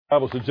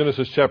Bibles to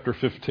Genesis chapter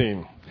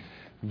 15.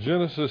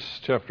 Genesis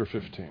chapter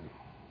 15.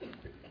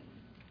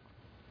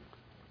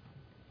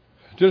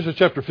 Genesis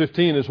chapter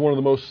 15 is one of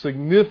the most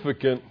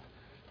significant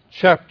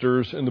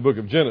chapters in the book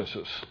of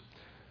Genesis.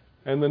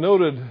 And the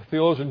noted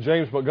theologian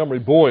James Montgomery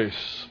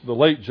Boyce, the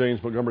late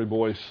James Montgomery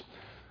Boyce,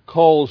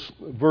 calls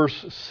verse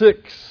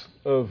 6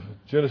 of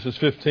Genesis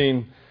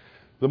 15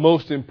 the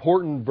most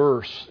important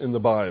verse in the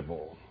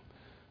Bible.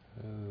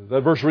 That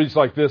verse reads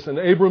like this: "And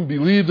Abram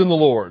believed in the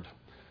Lord,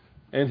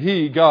 and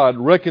he, God,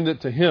 reckoned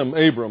it to him,"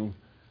 Abram,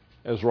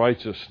 "as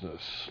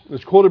righteousness."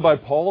 It's quoted by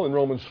Paul in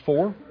Romans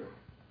 4,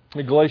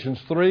 in Galatians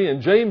 3,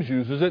 and James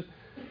uses it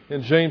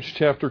in James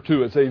chapter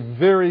 2. It's a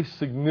very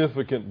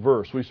significant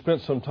verse. We spent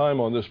some time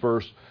on this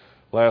verse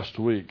last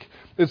week.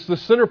 It's the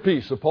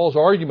centerpiece of Paul's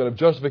argument of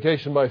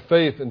justification by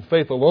faith and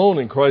faith alone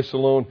in Christ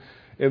alone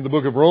in the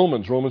book of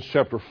Romans, Romans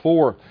chapter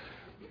 4.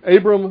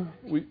 Abram,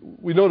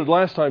 we noted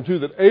last time too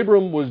that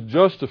Abram was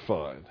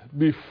justified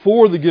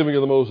before the giving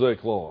of the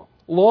Mosaic Law.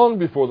 Long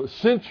before,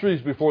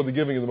 centuries before the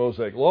giving of the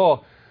Mosaic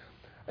Law,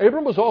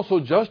 Abram was also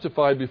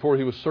justified before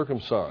he was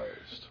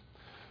circumcised.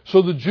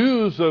 So the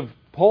Jews of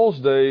Paul's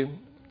day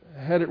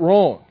had it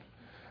wrong.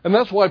 And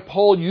that's why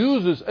Paul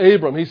uses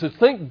Abram. He says,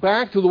 think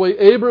back to the way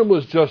Abram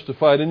was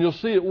justified, and you'll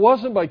see it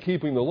wasn't by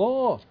keeping the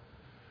law.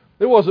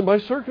 It wasn't by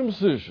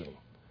circumcision.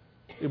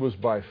 It was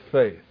by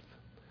faith.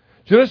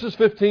 Genesis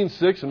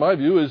 15:6, in my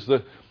view, is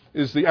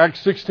the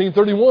Acts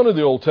 16:31 of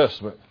the Old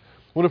Testament.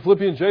 When a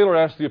Philippian jailer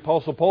asked the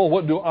Apostle Paul,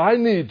 "What do I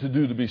need to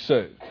do to be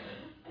saved?"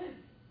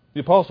 The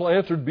Apostle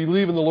answered,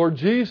 "Believe in the Lord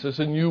Jesus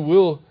and you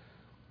will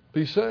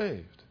be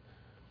saved."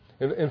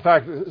 In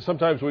fact,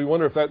 sometimes we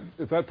wonder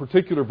if that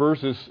particular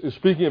verse is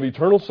speaking of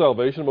eternal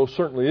salvation. It most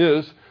certainly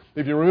is.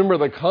 If you remember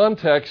the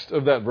context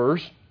of that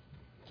verse,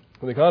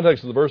 in the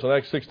context of the verse in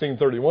Acts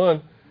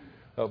 16:31,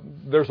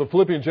 there's a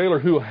Philippian jailer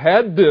who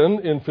had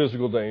been in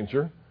physical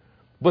danger,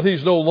 but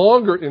he's no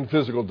longer in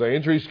physical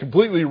danger. He's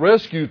completely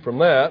rescued from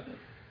that.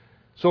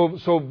 So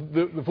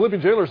the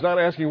Philippian jailer is not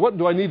asking, what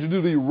do I need to do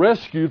to be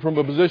rescued from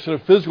a position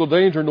of physical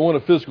danger into one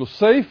of physical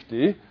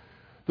safety?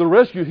 The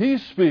rescue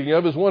he's speaking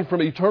of is one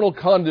from eternal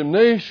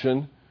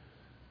condemnation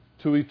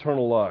to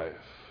eternal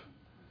life.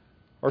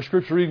 Our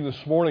scripture reading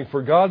this morning: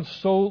 "For God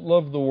so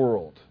loved the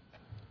world,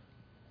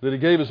 that he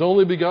gave his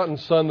only begotten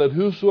Son, that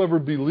whosoever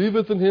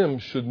believeth in him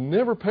should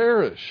never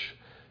perish,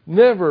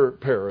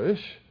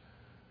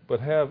 but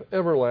have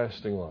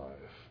everlasting life."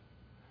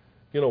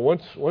 You know,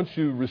 once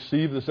you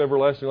receive this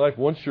everlasting life,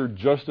 once you're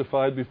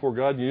justified before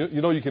God,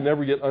 you know you can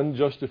never get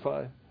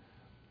unjustified.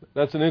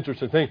 That's an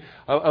interesting thing.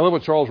 I love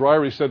what Charles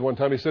Ryrie said one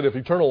time. He said, if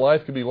eternal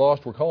life could be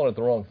lost, we're calling it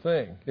the wrong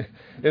thing.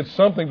 It's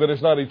something, but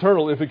it's not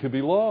eternal if it could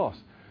be lost.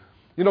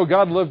 You know,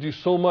 God loved you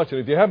so much, and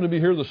if you happen to be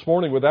here this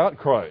morning without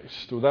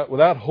Christ,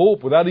 without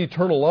hope, without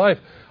eternal life,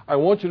 I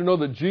want you to know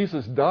that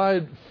Jesus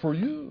died for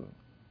you.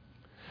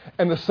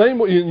 And the same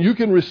way you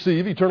can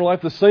receive eternal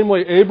life, the same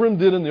way Abram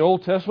did in the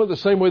Old Testament, the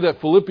same way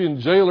that Philippian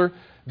jailer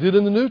did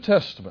in the New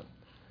Testament,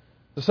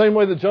 the same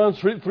way that John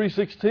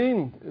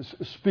 3:16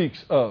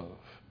 speaks of.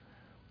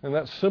 And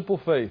that's simple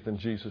faith in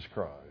Jesus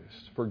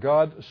Christ. For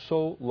God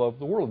so loved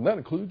the world, and that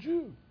includes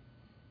you.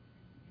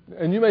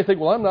 And you may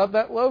think, well, I'm not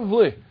that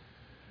lovely.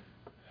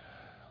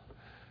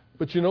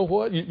 But you know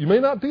what? You may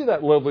not be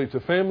that lovely to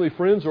family,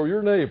 friends, or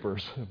your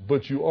neighbors,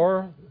 but you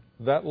are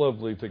that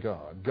lovely to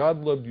God.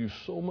 God loved you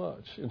so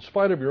much. In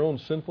spite of your own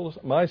sinfulness,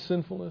 my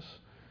sinfulness,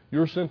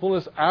 your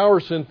sinfulness, our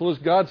sinfulness,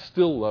 God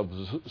still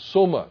loves us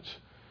so much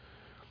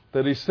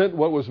that he sent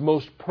what was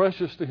most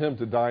precious to him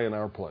to die in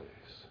our place.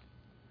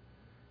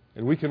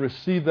 And we can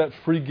receive that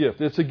free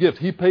gift. It's a gift.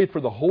 He paid for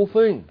the whole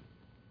thing.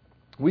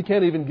 We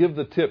can't even give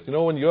the tip. You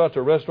know, when you go out to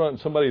a restaurant and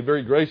somebody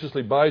very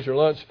graciously buys your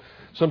lunch,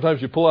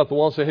 sometimes you pull out the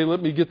wallet and say, "Hey,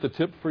 let me get the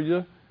tip for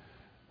you."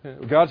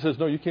 God says,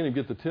 "No, you can't even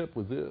get the tip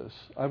with this.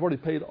 I've already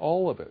paid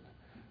all of it.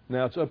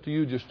 Now it's up to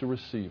you just to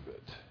receive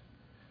it."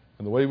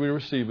 And the way we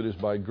receive it is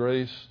by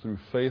grace through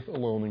faith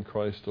alone in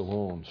Christ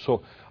alone.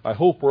 So I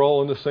hope we're all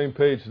on the same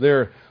page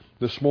there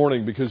this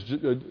morning, because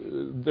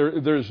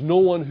there's no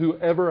one who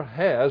ever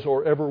has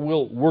or ever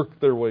will work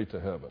their way to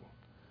heaven.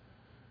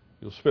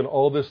 You'll spend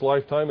all this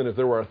lifetime, and if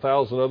there were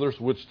 1,000 others,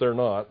 which they're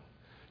not,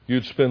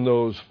 you'd spend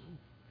those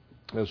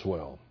as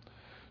well.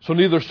 So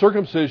neither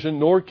circumcision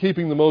nor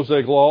keeping the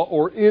Mosaic Law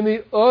or any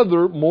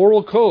other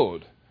moral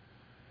code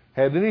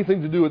had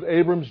anything to do with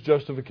Abram's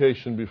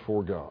justification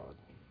before God.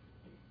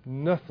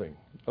 Nothing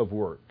of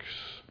works.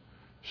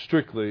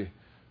 Strictly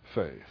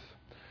faith.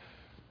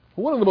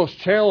 One of the most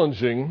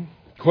challenging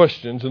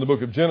questions in the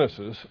book of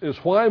Genesis is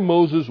why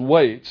Moses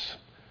waits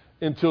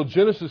until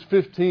Genesis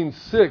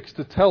 15:6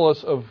 to tell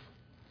us of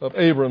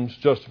Abram's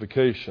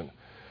justification.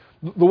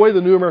 The way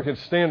the New American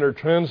Standard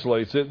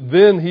translates it,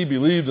 "Then he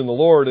believed in the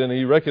Lord and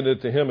he reckoned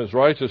it to him as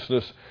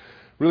righteousness,"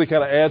 really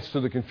kind of adds to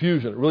the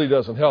confusion. It really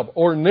doesn't help.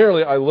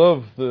 Ordinarily, I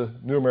love the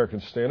New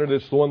American Standard.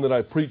 It's the one that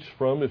I preach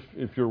from,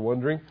 if you're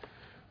wondering.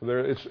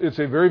 It's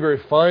a very, very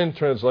fine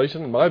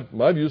translation. In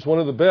my view, it's one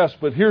of the best.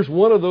 But here's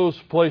one of those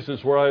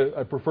places where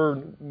I prefer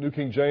New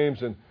King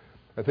James, and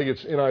I think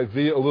it's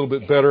NIV a little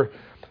bit better.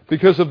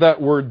 because of that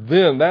word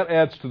then. That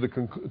adds to the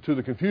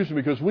confusion,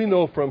 because we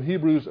know from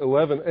Hebrews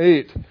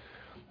 11:8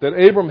 that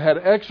Abram had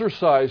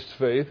exercised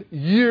faith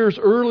years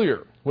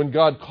earlier when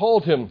God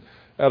called him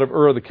out of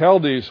Ur of the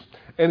Chaldees,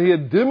 and he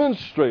had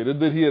demonstrated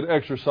that he had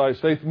exercised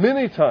faith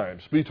many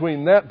times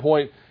between that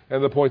point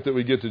and the point that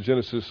we get to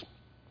Genesis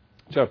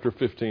chapter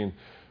 15,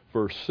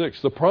 verse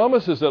 6. The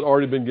promises had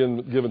already been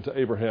given to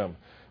Abraham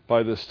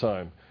by this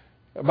time.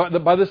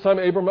 By this time,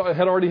 Abraham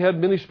had already had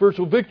many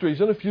spiritual victories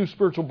and a few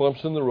spiritual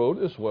bumps in the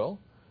road as well.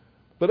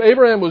 But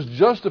Abraham was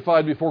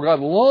justified before God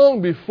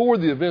long before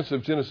the events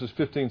of Genesis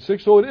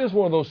 15:6. So it is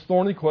one of those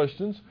thorny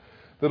questions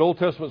that Old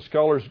Testament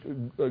scholars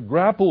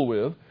grapple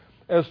with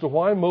as to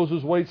why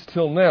Moses waits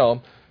till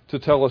now to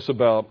tell us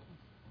about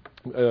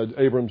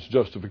Abram's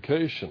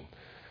justification.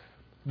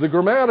 The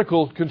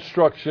grammatical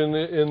construction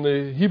in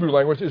the Hebrew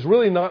language is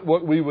really not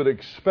what we would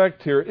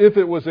expect here if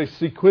it was a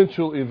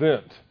sequential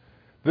event.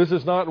 This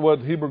is not what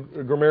Hebrew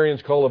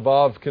grammarians call a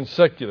vav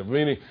consecutive,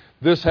 meaning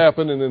this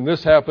happened and then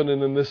this happened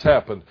and then this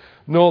happened.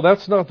 No,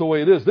 that's not the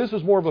way it is. This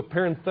is more of a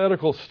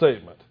parenthetical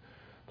statement.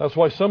 That's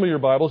why some of your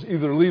Bibles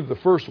either leave the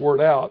first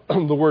word out,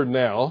 the word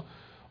now,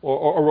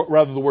 or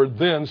rather the word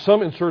then.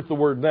 Some insert the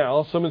word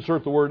now, some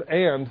insert the word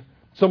and,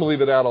 some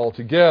leave it out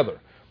altogether.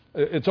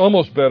 It's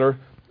almost better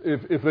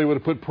if they would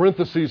have put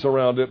parentheses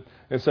around it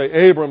and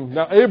say Abram.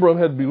 Now Abram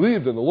had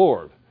believed in the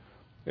Lord,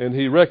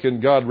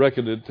 and God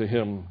reckoned it to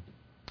him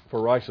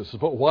for righteousness.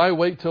 But why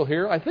wait till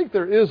here? I think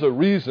there is a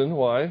reason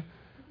why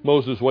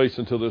Moses waits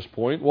until this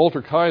point.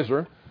 Walter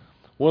Kaiser,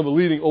 one of the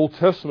leading Old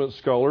Testament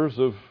scholars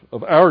of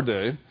our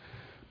day,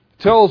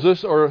 tells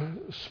us or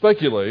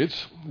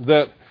speculates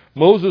that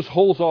Moses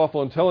holds off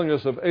on telling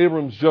us of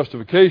Abram's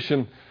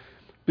justification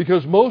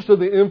because most of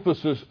the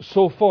emphasis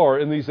so far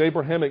in these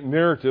Abrahamic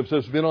narratives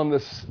has been on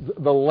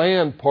the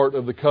land part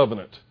of the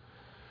covenant.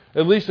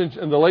 At least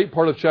in the late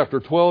part of chapter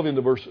 12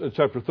 into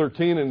chapter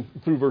 13 and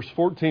through verse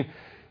 14,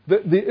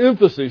 the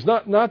emphasis,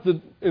 not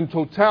in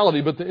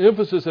totality, but the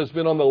emphasis has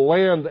been on the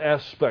land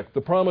aspect,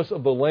 the promise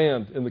of the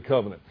land in the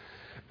covenant.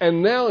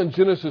 And now in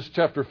Genesis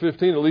chapter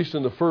 15, at least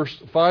in the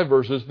first 5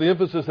 verses, the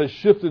emphasis has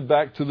shifted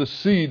back to the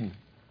seed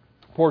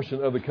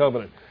portion of the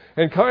covenant.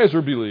 And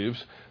Kaiser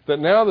believes that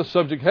now the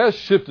subject has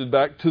shifted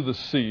back to the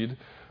seed.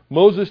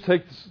 Moses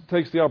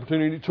takes the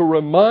opportunity to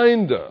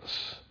remind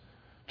us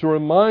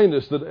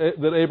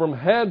that Abram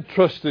had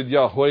trusted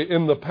Yahweh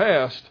in the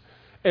past,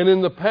 and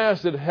in the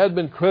past it had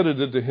been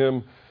credited to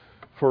him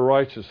for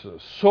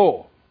righteousness.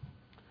 So,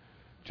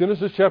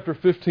 Genesis chapter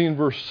 15,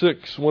 verse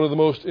 6, one of the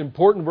most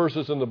important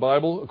verses in the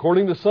Bible,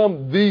 according to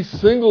some, the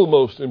single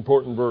most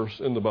important verse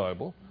in the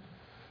Bible.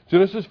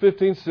 Genesis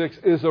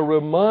 15:6 is a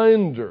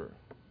reminder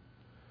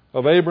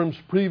of Abram's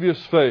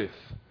previous faith.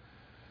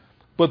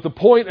 But the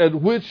point at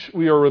which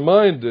we are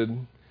reminded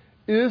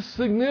is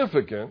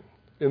significant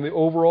in the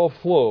overall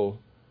flow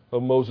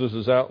of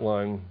Moses'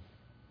 outline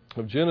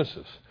of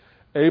Genesis.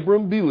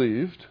 Abram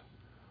believed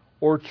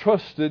or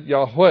trusted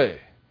Yahweh,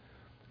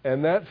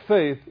 and that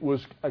faith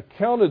was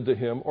accounted to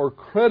him or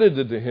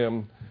credited to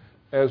him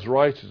as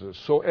righteousness.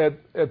 So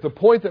at the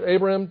point that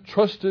Abraham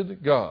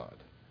trusted God,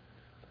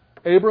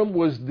 Abram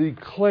was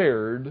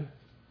declared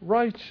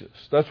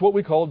righteous. That's what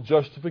we call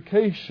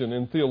justification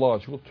in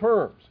theological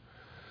terms.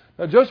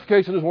 Now,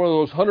 justification is one of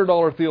those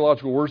 $100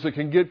 theological words that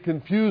can get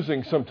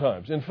confusing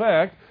sometimes. In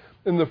fact,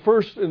 in the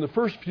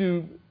first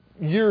few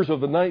years of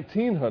the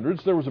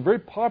 1900s, there was a very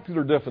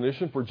popular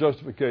definition for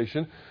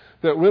justification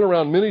that went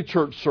around many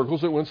church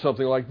circles that went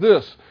something like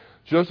this.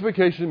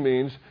 Justification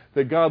means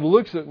that God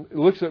looks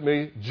at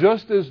me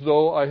just as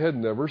though I had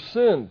never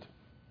sinned.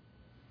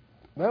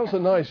 That was a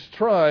nice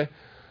try,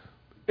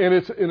 and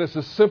it's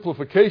a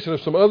simplification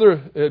of some other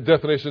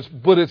definitions,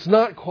 but it's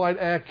not quite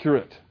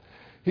accurate.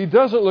 He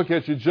doesn't look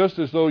at you just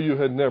as though you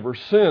had never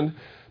sinned,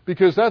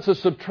 because that's a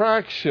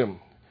subtraction.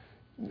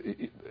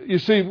 You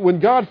see, when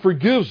God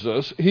forgives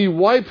us, He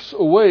wipes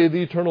away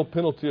the eternal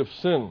penalty of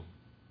sin.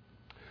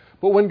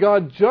 But when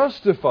God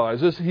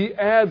justifies us, He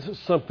adds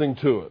something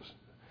to us.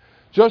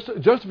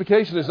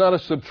 Justification is not a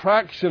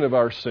subtraction of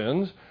our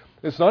sins.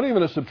 It's not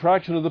even a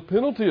subtraction of the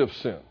penalty of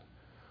sin.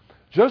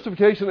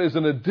 Justification is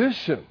an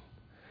addition.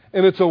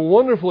 And it's a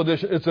wonderful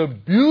addition. It's a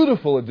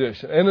beautiful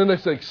addition. And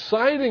it's an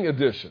exciting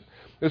addition.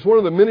 It's one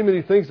of the many,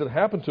 many things that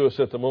happen to us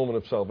at the moment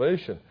of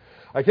salvation.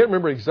 I can't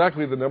remember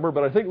exactly the number,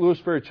 but I think Louis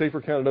Ferry Chafer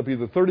counted up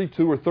either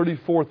 32 or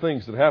 34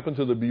 things that happen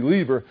to the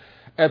believer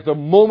at the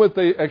moment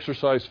they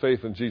exercise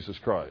faith in Jesus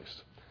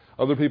Christ.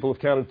 Other people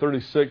have counted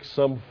 36,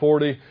 some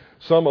 40,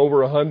 some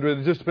over 100.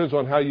 It just depends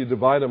on how you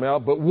divide them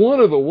out. But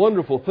one of the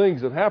wonderful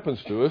things that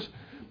happens to us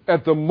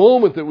at the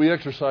moment that we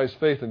exercise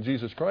faith in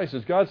Jesus Christ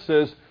is God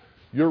says,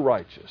 "You're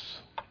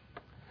righteous."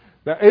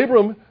 Now,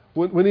 Abram,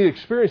 when he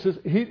experiences,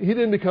 he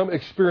didn't become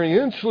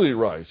experientially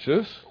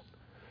righteous.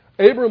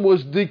 Abram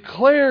was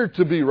declared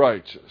to be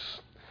righteous.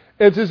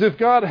 It's as if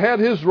God had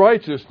His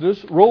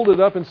righteousness, rolled it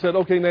up and said,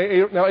 "Okay,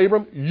 now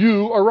Abram,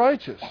 you are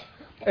righteous."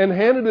 And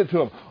handed it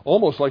to him.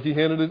 Almost like He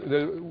handed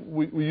it,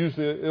 we use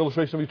the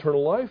illustration of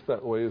eternal life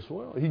that way as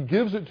well. He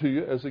gives it to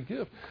you as a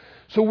gift.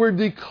 So we're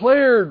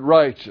declared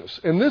righteous.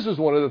 And this is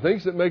one of the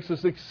things that makes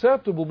us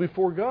acceptable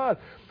before God.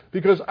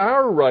 Because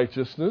our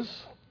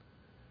righteousness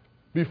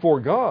before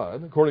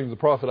God, according to the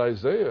prophet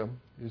Isaiah,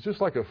 is just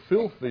like a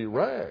filthy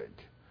rag.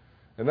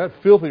 And that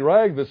filthy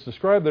rag that's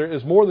described there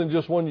is more than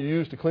just one you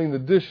use to clean the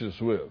dishes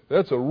with.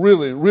 That's a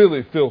really,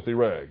 really filthy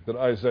rag that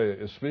Isaiah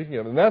is speaking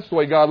of. And that's the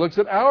way God looks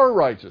at our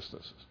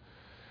righteousnesses.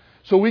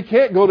 So we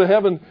can't go to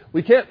heaven,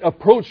 we can't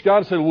approach God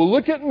and say, well,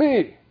 look at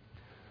me.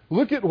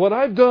 Look at what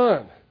I've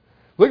done.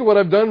 Look at what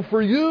I've done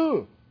for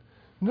you.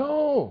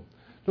 No.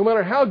 No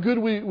matter how good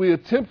we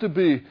attempt to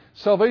be,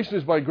 salvation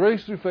is by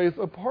grace through faith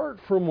apart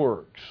from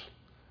works.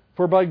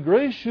 For by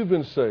grace you've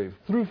been saved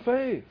through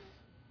faith.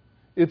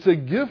 It's a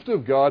gift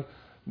of God,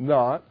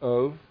 not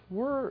of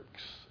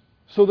works,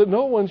 so that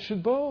no one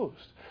should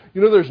boast.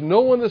 You know, there's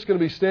no one that's going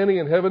to be standing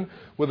in heaven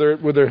with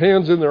their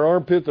hands in their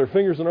armpit, their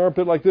fingers in their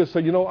armpit like this, say,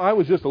 I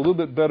was just a little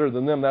bit better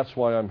than them, that's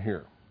why I'm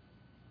here.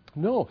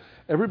 No,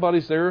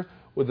 everybody's there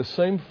with the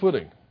same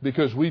footing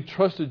because we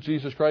trusted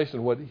Jesus Christ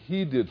and what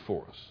He did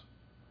for us.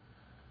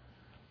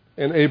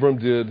 And Abram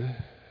did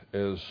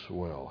as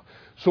well.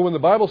 So when the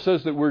Bible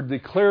says that we're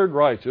declared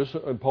righteous,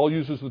 and Paul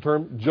uses the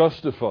term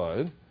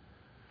justified,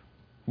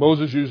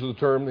 Moses uses the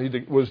term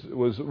he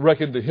was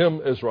reckoned to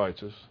him as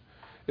righteous.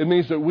 It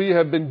means that we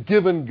have been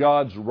given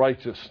God's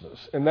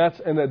righteousness. And that's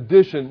an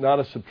addition, not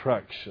a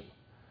subtraction.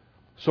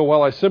 So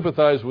while I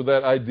sympathize with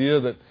that idea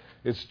that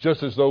it's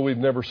just as though we've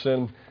never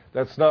sinned,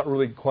 that's not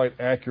really quite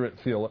accurate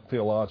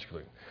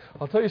theologically.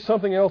 I'll tell you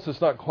something else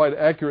that's not quite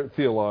accurate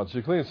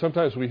theologically, and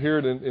sometimes we hear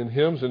it in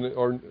hymns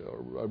or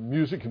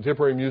music,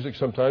 contemporary music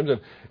sometimes, and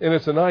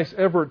it's a nice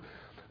effort,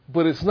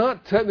 but it's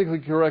not technically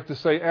correct to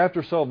say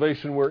after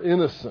salvation we're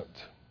innocent.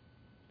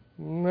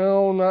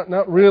 No,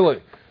 not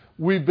really.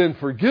 We've been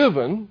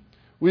forgiven,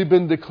 we've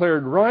been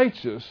declared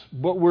righteous,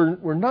 but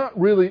we're not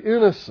really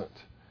innocent.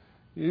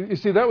 You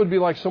see, that would be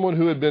like someone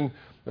who had been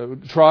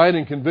tried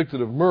and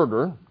convicted of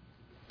murder,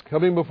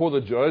 coming before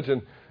the judge,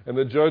 and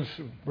the judge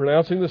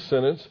pronouncing the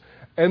sentence,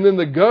 and then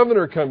the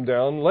governor come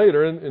down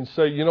later and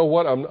say, you know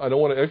what, I don't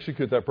want to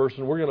execute that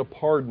person, we're going to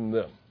pardon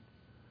them.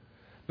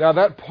 Now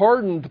that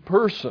pardoned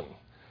person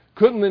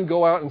couldn't then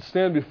go out and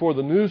stand before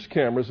the news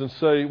cameras and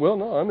say, well,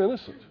 no, I'm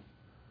innocent.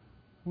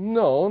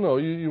 No,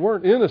 you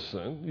weren't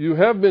innocent. You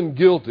have been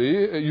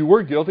guilty. You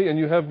were guilty, and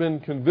you have been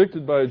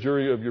convicted by a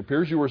jury of your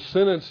peers. You were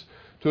sentenced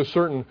to a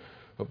certain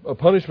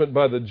punishment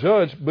by the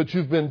judge, but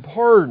you've been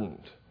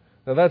pardoned.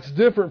 Now that's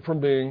different from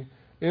being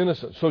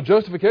innocent. So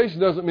justification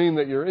doesn't mean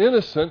that you're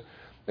innocent.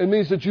 It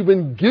means that you've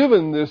been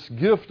given this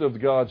gift of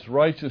God's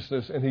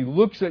righteousness, and He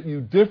looks at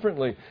you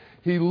differently.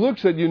 He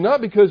looks at you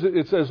not because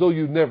it's as though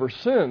you've never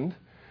sinned.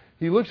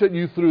 He looks at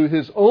you through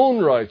His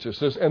own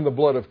righteousness and the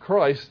blood of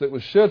Christ that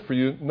was shed for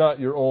you, not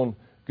your own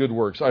good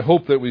works. I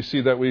hope that we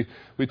see that. We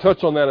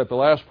touched on that at the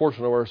last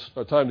portion of our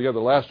time together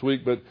last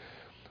week,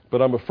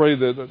 but I'm afraid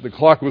that the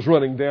clock was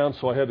running down,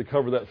 so I had to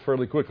cover that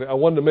fairly quickly. I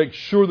wanted to make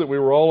sure that we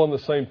were all on the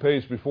same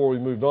page before we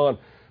moved on,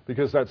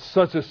 because that's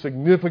such a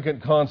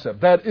significant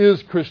concept. That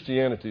is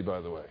Christianity,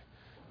 by the way.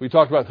 We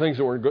talked about things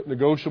that were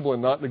negotiable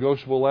and not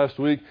negotiable last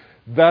week.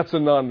 That's a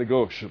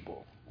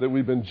non-negotiable. That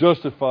we've been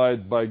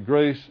justified by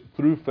grace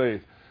through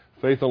faith,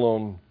 faith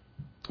alone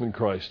in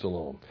Christ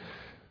alone.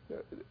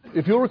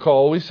 If you'll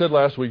recall, we said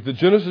last week that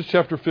Genesis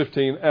chapter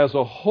 15 as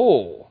a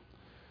whole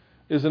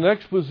is an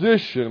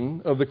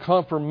exposition of the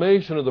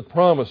confirmation of the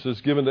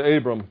promises given to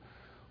Abram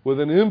with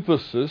an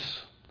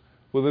emphasis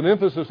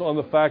on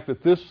the fact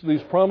that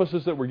these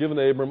promises that were given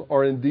to Abram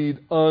are indeed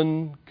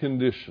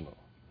unconditional.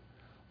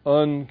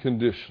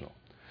 Unconditional.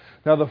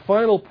 Now, the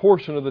final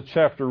portion of the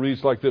chapter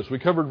reads like this. We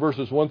covered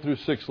verses 1 through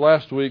 6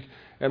 last week,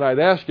 and I'd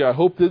ask you, I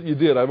hope that you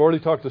did. I've already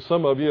talked to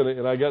some of you,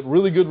 and I got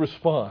really good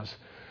response.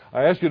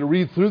 I asked you to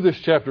read through this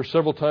chapter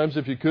several times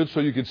if you could, so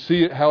you could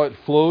see how it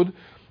flowed.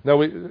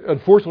 Now,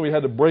 unfortunately, we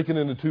had to break it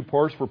into two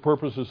parts for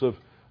purposes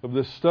of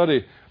this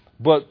study,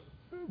 but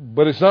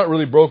it's not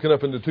really broken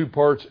up into two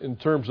parts in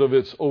terms of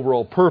its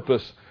overall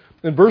purpose.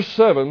 In verse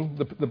 7,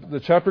 the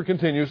chapter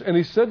continues, and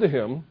he said to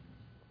him,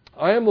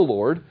 I am the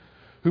Lord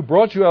who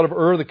brought you out of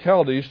Ur of the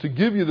Chaldees to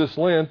give you this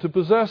land to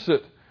possess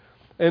it.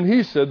 And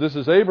he said, this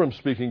is Abram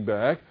speaking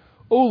back,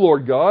 O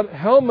Lord God,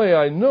 how may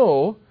I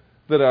know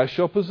that I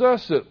shall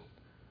possess it?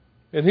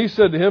 And he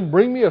said to him,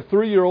 bring me a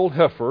 3-year-old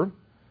heifer,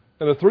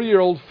 and a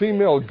 3-year-old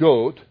female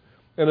goat,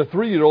 and a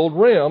 3-year-old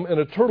ram, and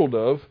a turtle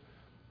dove,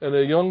 and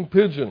a young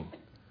pigeon.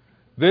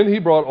 Then he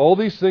brought all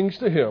these things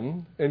to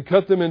him, and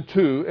cut them in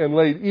two, and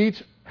laid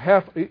each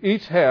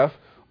half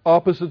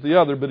opposite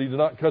the other, but he did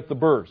not cut the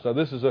birds. Now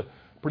this is a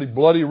pretty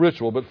bloody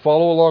ritual, but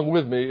follow along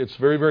with me. It's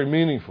very, very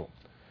meaningful.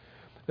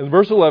 In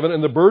verse 11,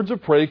 and the birds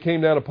of prey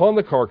came down upon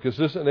the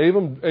carcasses, and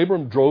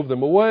Abram drove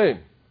them away.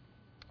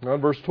 Now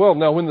in verse 12,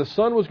 now when the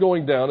sun was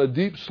going down, a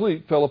deep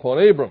sleep fell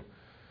upon Abram.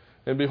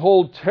 And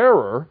behold,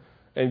 terror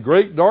and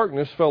great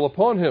darkness fell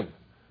upon him.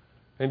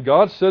 And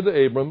God said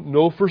to Abram,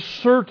 know for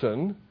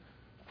certain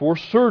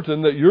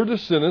that your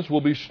descendants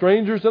will be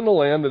strangers in the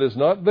land that is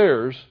not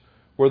theirs,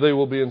 where they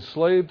will be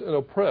enslaved and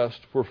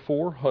oppressed for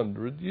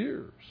 400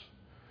 years.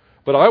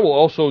 But I will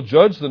also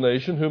judge the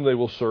nation whom they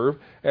will serve,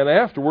 and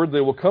afterward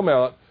they will come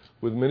out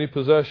with many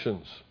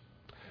possessions.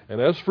 And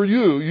as for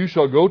you, you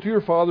shall go to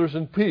your fathers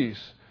in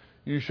peace.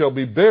 You shall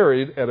be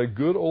buried at a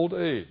good old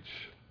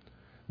age.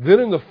 Then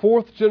in the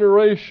 4th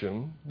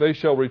generation they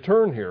shall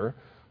return here,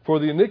 for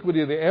the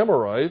iniquity of the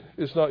Amorite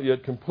is not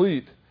yet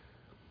complete.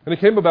 And it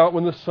came about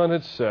when the sun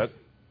had set,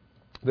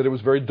 that it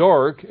was very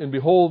dark, and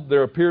behold,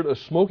 there appeared a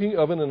smoking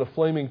oven and a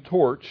flaming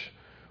torch,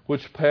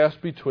 which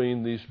passed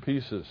between these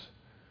pieces.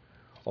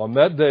 On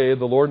that day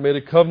the Lord made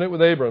a covenant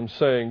with Abram,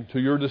 saying, To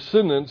your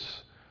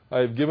descendants I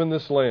have given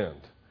this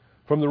land,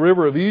 from the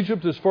river of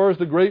Egypt as far as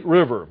the great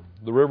river,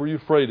 the river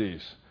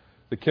Euphrates,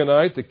 the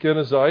Kenite, the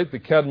Kenizzite, the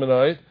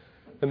Cadmonite,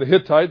 and the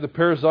Hittite, the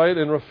Perizzite,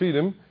 and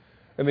Rephidim,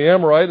 and the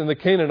Amorite, and the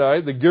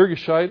Canaanite, the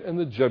Girgashite, and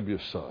the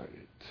Jebusite.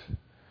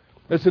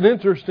 It's an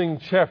interesting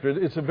chapter.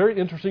 It's a very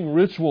interesting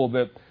ritual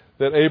that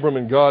Abram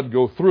and God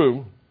go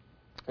through.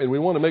 And we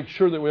want to make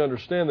sure that we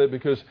understand that,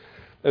 because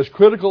as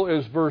critical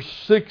as verse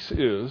 6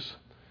 is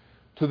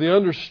to the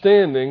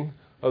understanding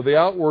of the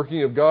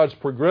outworking of God's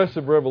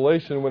progressive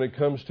revelation when it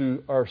comes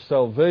to our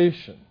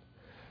salvation,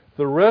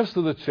 the rest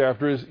of the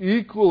chapter is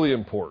equally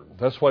important.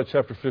 That's why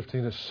chapter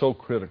 15 is so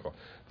critical.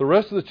 The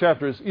rest of the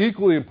chapter is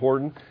equally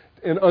important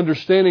in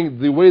understanding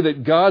the way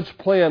that God's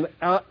plan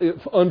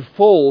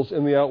unfolds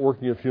in the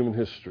outworking of human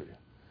history.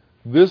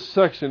 This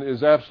section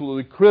is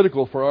absolutely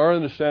critical for our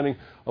understanding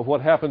of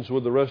what happens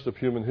with the rest of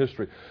human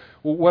history.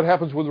 What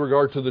happens with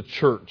regard to the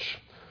church?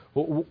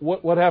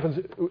 What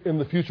happens in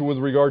the future with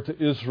regard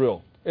to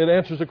Israel? It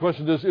answers the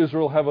question, does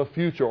Israel have a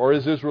future, or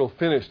is Israel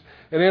finished?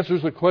 It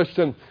answers the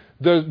question,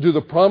 do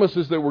the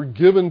promises that were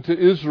given to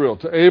Israel,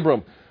 to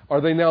Abram, are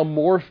they now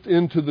morphed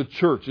into the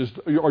church?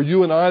 Are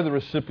you and I the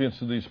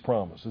recipients of these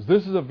promises?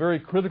 This is a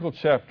very critical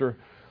chapter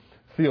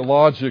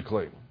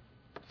theologically.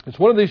 It's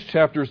one of these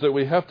chapters that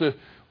we have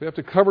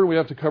to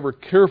cover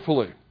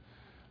carefully.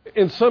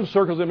 In some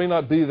circles, it may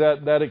not be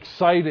that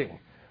exciting.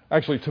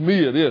 Actually, to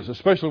me it is,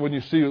 especially when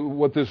you see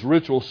what this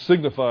ritual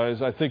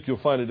signifies. I think you'll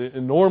find it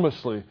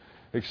enormously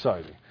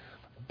exciting.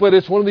 But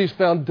it's one of these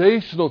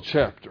foundational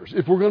chapters.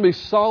 If we're going to be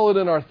solid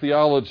in our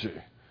theology,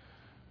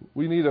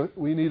 we need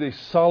a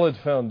solid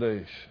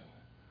foundation.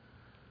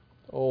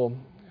 In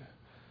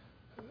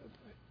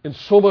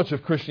so much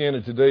of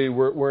Christianity today,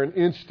 we're an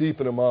inch deep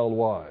and a mile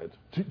wide,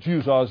 to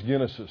use Os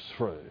Guinness's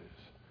phrase.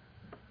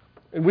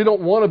 And we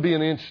don't want to be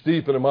an inch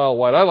deep and a mile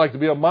wide. I like to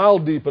be a mile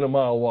deep and a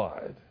mile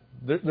wide.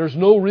 There's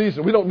no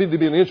reason. We don't need to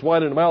be an inch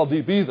wide and a mile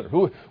deep either.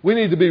 We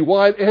need to be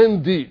wide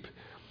and deep,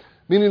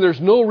 meaning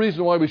there's no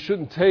reason why we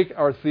shouldn't take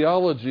our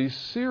theology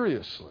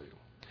seriously.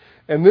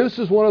 And this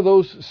is one of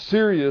those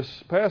serious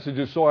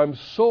passages, so I'm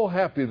so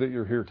happy that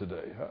you're here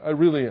today. I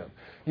really am.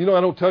 You know,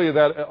 I don't tell you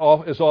that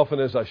as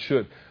often as I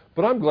should,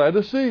 but I'm glad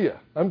to see you.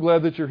 I'm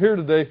glad that you're here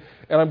today,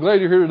 and I'm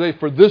glad you're here today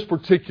for this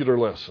particular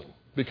lesson,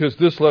 because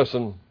this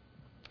lesson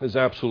is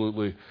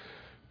absolutely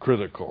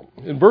critical.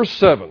 In verse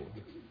 7,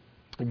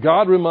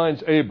 God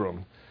reminds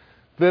Abram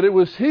that it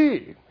was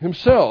He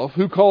Himself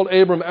who called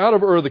Abram out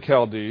of Ur of the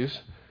Chaldees,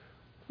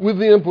 with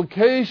the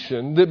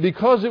implication that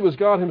because it was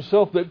God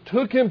Himself that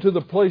took him to the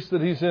place that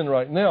he's in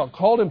right now,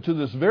 called him to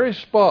this very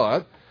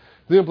spot,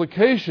 the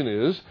implication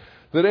is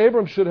that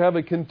Abram should have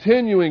a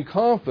continuing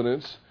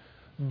confidence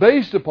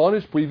based upon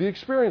his previous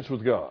experience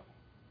with God.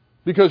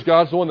 Because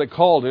God's the one that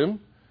called him,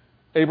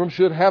 Abram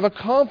should have a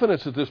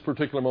confidence at this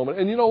particular moment.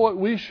 And you know what?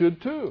 We should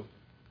too.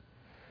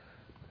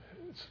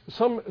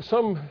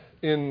 Some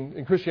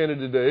in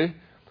Christianity today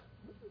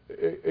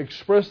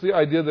express the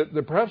idea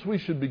that perhaps we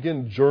should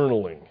begin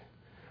journaling.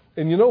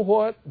 And you know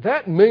what?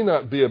 That may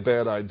not be a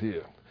bad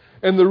idea.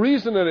 And the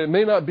reason that it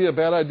may not be a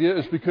bad idea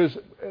is because,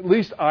 at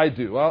least I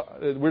do.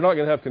 We're not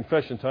going to have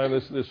confession time.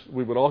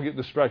 We would all get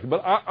distracted.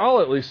 But I'll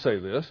at least say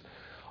this.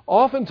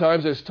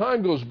 Oftentimes, as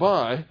time goes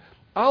by,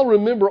 I'll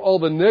remember all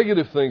the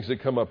negative things that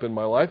come up in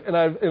my life. And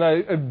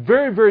I'm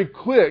very, very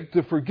quick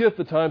to forget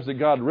the times that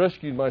God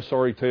rescued my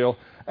sorry tail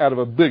out of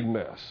a big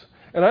mess.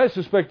 And I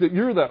suspect that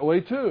you're that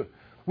way too.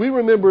 We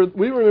remember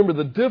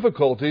the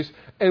difficulties,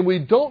 and we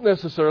don't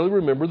necessarily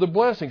remember the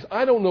blessings.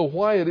 I don't know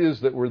why it is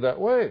that we're that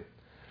way.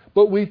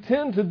 But we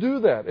tend to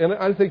do that. And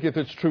I think if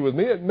it's true with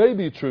me, it may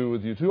be true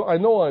with you too. I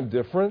know I'm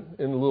different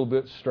and a little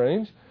bit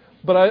strange,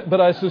 but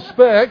I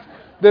suspect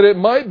that it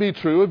might be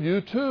true of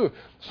you too.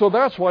 So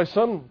that's why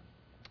some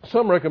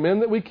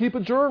recommend that we keep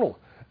a journal.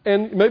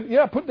 And maybe,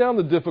 put down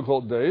the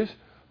difficult days,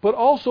 but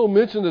also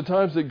mention the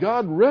times that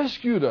God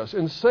rescued us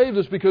and saved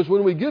us, because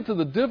when we get to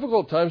the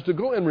difficult times, to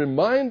go and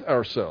remind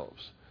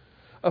ourselves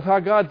of how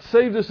God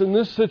saved us in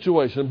this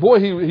situation. Boy,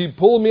 He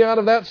pulled me out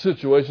of that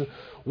situation.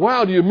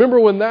 Wow, do you remember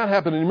when that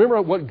happened? And you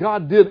remember what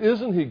God did?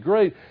 Isn't He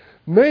great?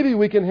 Maybe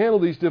we can handle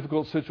these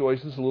difficult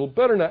situations a little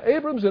better. Now,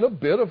 Abram's in a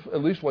bit of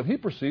at least what he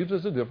perceives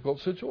as a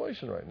difficult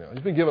situation right now.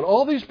 He's been given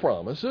all these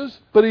promises,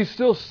 but he's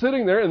still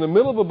sitting there in the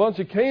middle of a bunch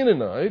of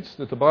Canaanites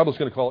that the Bible's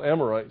going to call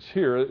Amorites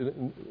here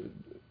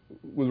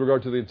with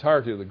regard to the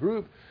entirety of the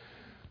group.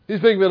 He's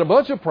being given a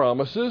bunch of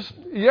promises.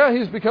 Yeah,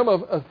 he's become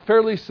a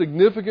fairly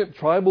significant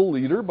tribal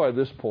leader by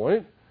this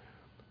point.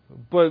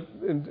 But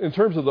in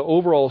terms of the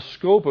overall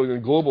scope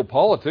of global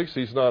politics,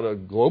 he's not a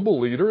global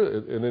leader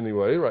in any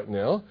way right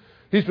now.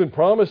 He's been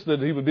promised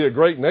that he would be a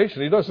great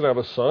nation. He doesn't have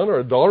a son or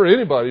a daughter,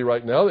 anybody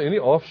right now, any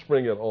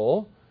offspring at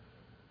all.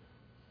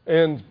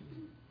 And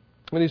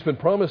he's been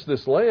promised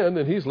this land,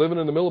 and he's living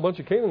in the middle of a bunch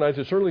of Canaanites.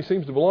 It certainly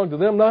seems to belong to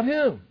them, not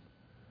him.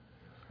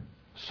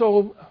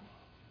 So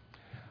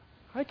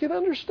I can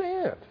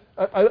understand.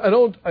 I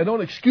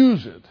don't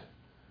excuse it.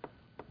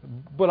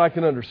 But I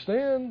can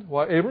understand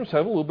why Abram's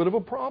having a little bit of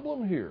a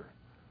problem here.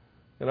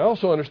 And I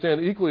also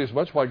understand equally as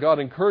much why God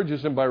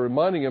encourages him by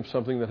reminding him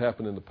something that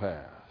happened in the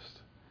past.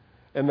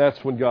 And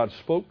that's when God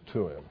spoke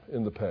to him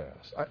in the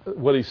past.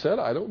 What he said,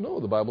 I don't know.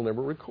 The Bible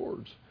never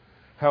records.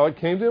 How it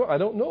came to him, I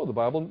don't know. The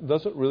Bible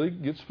doesn't really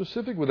get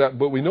specific with that.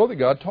 But we know that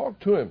God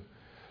talked to him.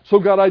 So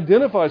God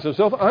identifies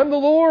himself. I'm the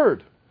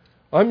Lord.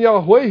 I'm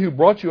Yahweh who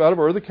brought you out of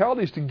Ur of the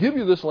Chaldees to give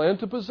you this land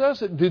to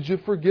possess it. Did you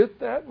forget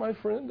that, my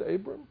friend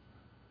Abram?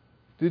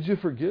 Did you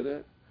forget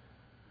it?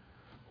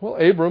 Well,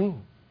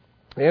 Abram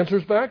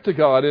answers back to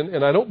God,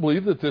 and I don't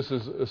believe that this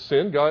is a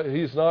sin. God,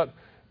 he's not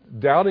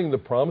doubting the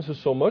promises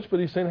so much, but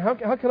he's saying, how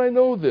can I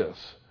know this?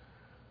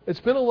 It's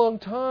been a long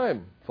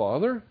time,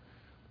 Father.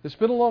 It's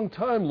been a long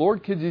time.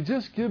 Lord, could you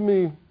just give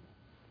me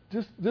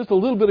just a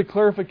little bit of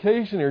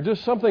clarification here,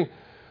 just something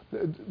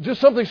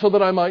so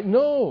that I might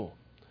know.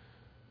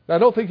 Now, I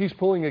don't think he's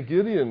pulling a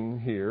Gideon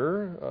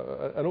here.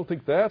 I don't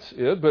think that's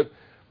it,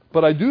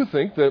 but I do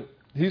think that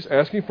he's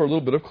asking for a little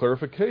bit of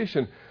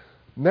clarification.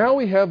 Now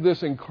we have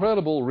this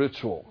incredible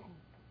ritual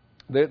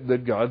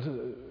that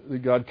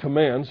God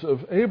commands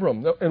of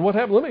Abram. And what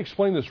happened? Let me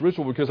explain this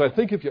ritual, because I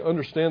think if you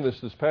understand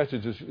this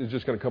passage is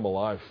just going to come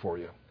alive for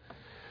you.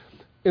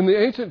 In the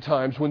ancient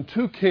times, when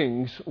two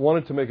kings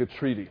wanted to make a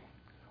treaty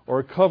or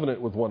a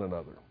covenant with one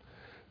another,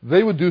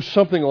 they would do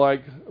something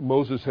like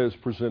Moses has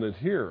presented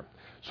here.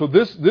 So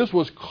this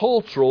was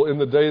cultural in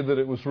the day that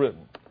it was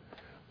written.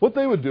 What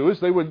they would do is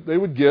they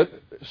would get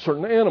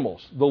certain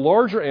animals. The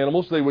larger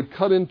animals they would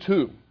cut in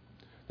two.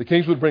 The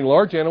kings would bring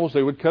large animals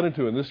they would cut in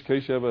two. In this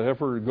case, you have a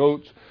heifer or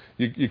goats.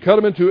 You cut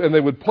them in two, and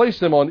they would place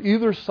them on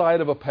either side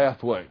of a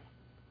pathway.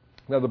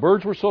 Now, the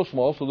birds were so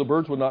small, so the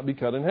birds would not be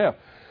cut in half.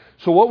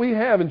 So what we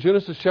have in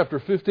Genesis chapter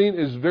 15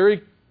 is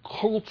very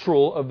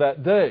cultural of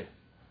that day.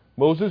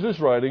 Moses is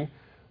writing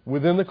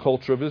within the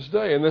culture of his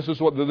day, and this is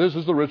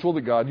the ritual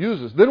that God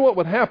uses. Then what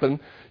would happen?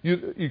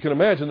 You can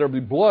imagine there would be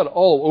blood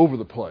all over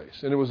the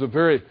place, and it was a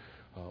very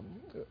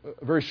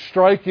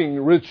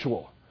striking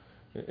ritual.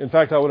 In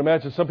fact, I would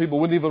imagine some people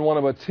wouldn't even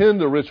want to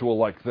attend a ritual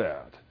like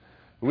that.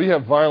 We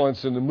have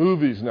violence in the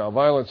movies now,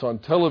 violence on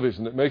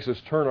television that makes us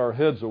turn our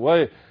heads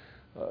away.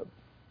 A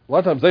lot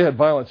of times they had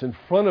violence in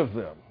front of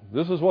them.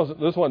 This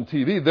wasn't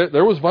TV.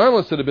 There was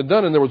violence that had been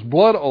done, and there was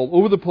blood all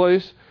over the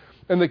place.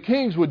 And the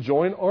kings would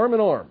join arm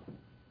in arm.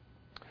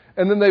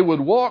 And then they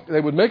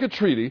would make a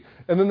treaty,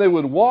 and then they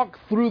would walk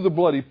through the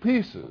bloody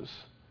pieces.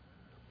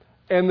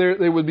 And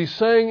they would be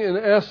saying, in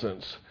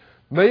essence,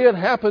 may it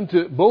happen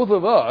to both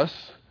of us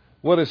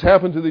what has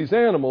happened to these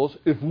animals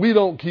if we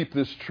don't keep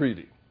this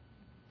treaty.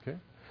 Okay?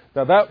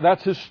 Now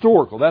that's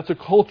historical. That's a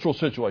cultural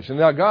situation.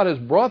 Now God has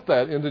brought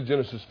that into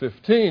Genesis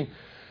 15,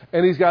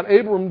 and he's got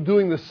Abram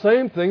doing the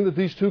same thing that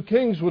these two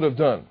kings would have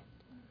done.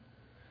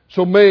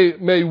 So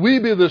may we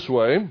be this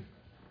way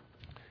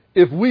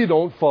if we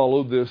don't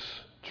follow this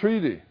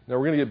treaty. Now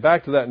we're going to get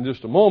back to that in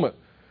just a moment.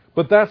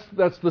 But that's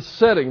the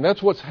setting.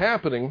 That's what's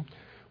happening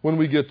when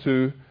we get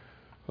to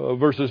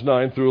verses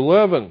 9 through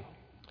 11.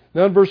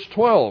 Now in verse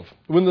 12,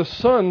 when the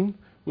sun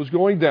was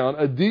going down,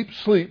 a deep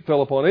sleep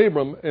fell upon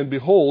Abram, and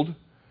behold,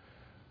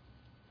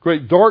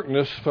 great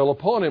darkness fell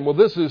upon him. Well,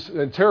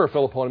 and terror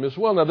fell upon him as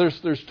well. Now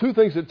there's two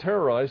things that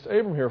terrorized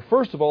Abram here.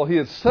 First of all, he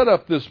had set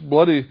up these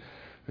bloody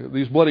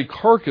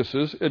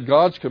carcasses at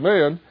God's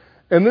command,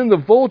 and then the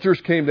vultures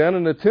came down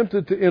and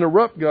attempted to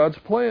interrupt God's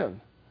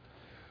plan.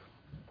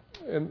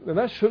 And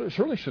that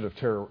certainly should have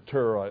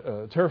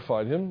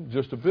terrified him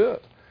just a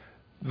bit.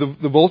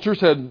 The vultures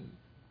had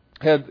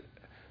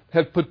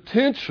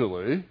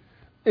potentially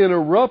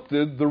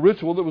interrupted the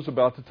ritual that was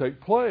about to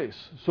take place.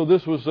 So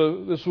this was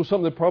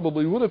something that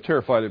probably would have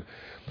terrified him.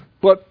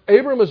 But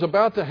Abram is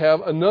about to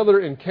have another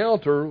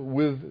encounter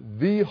with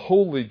the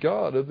holy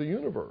God of the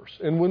universe.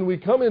 And when we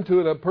come into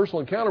a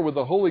personal encounter with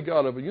the holy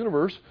God of the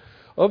universe,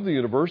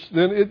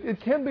 then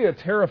it can be a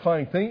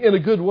terrifying thing in a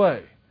good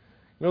way.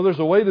 You know, there's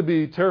a way to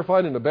be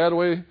terrified in a bad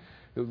way.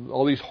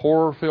 All these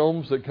horror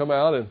films that come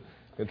out and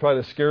try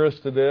to scare us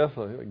to death,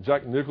 like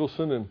Jack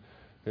Nicholson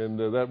and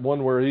that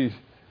one where he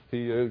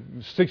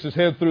sticks his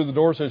head through the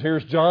door and says,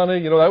 "Here's Johnny."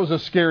 You know, that was a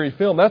scary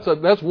film.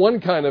 That's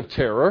one kind of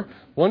terror,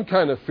 one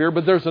kind of fear.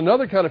 But there's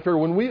another kind of fear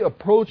when we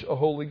approach a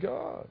holy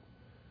God.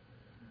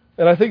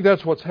 And I think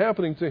that's what's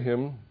happening to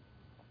him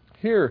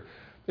here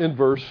in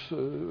verse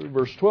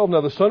 12.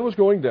 Now the sun was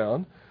going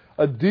down,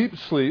 a deep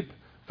sleep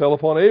fell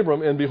upon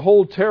Abram, and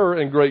behold, terror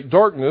and great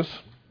darkness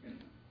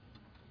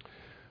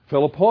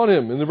fell upon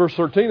him. In verse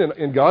 13,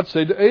 and God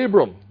said to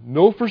Abram,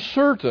 know for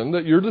certain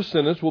that your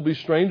descendants will be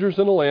strangers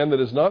in a land that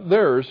is not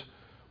theirs,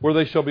 where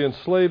they shall be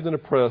enslaved and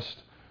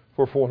oppressed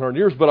for 400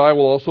 years, but I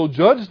will also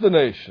judge the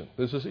nation.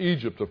 This is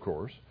Egypt, of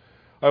course.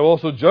 I will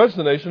also judge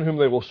the nation whom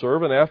they will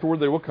serve, and afterward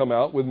they will come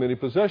out with many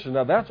possessions.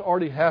 Now, that's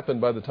already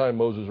happened by the time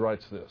Moses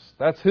writes this.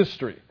 That's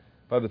history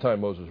by the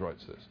time Moses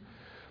writes this.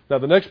 Now,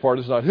 the next part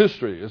is not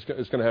history. It's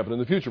going to happen in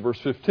the future. Verse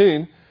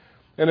 15,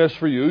 and as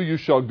for you, you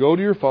shall go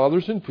to your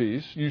fathers in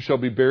peace. You shall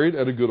be buried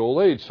at a good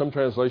old age. Some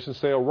translations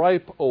say a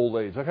ripe old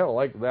age. I kind of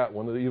like that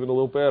one even a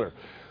little better.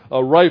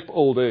 A ripe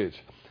old age.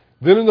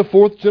 Then in the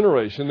fourth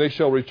generation they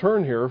shall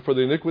return here, for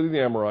the iniquity of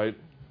the Amorite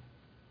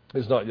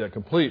is not yet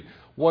complete.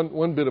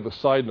 One bit of a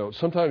side note.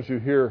 Sometimes you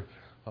hear,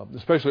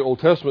 especially Old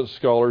Testament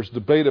scholars,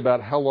 debate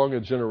about how long a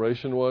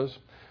generation was.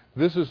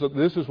 This is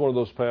one of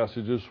those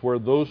passages where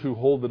those who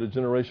hold that a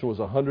generation was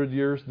 100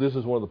 years, this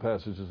is one of the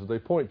passages that they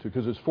point to,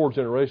 because it's 4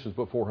 generations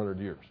but 400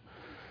 years.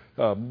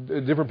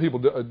 Different people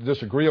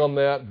disagree on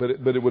that, but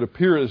it would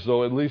appear as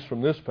though, at least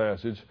from this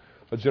passage,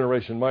 a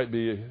generation might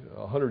be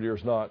 100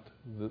 years, not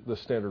the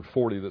standard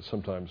 40 that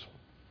sometimes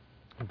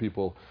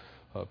people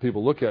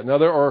look at. Now,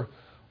 there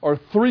are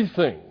 3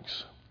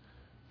 things,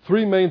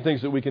 3 main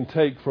things that we can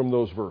take from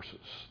those verses.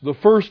 The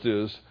first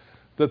is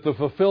that the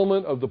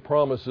fulfillment of the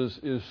promises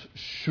is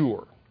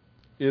sure.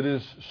 It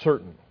is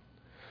certain.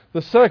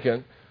 The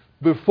second,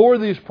 before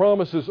these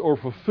promises are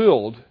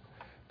fulfilled,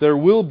 there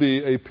will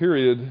be a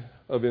period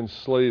of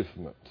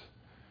enslavement.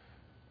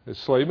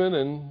 Enslavement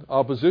and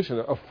opposition,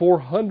 a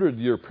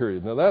 400-year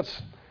period. Now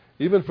that's,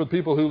 even for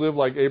people who live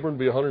like Abram to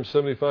be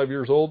 175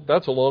 years old,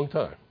 that's a long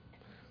time.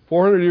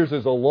 400 years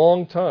is a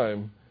long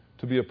time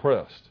to be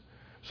oppressed.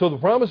 So the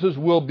promises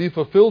will be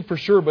fulfilled for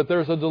sure, but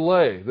there's a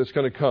delay that's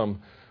going to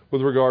come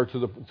with regard to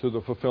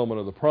the fulfillment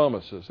of the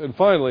promises. And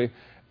finally,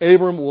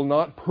 Abram will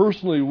not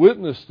personally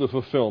witness the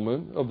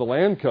fulfillment of the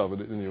land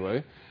covenant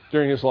anyway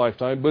during his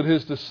lifetime, but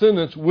his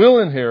descendants will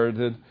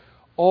inherit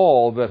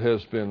all that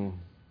has been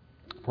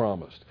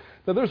promised.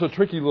 Now there's a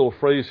tricky little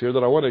phrase here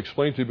that I want to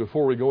explain to you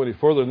before we go any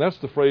further, and that's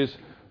the phrase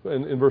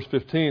in verse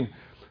 15,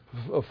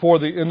 for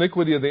the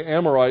iniquity of the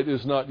Amorite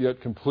is not yet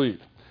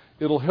complete.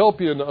 It'll help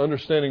you in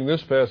understanding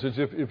this passage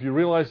if you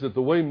realize that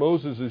the way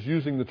Moses is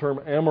using the term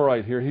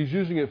Amorite here, he's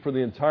using it for the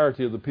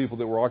entirety of the people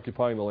that were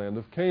occupying the land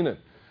of Canaan.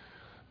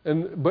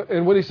 And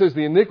when he says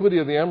the iniquity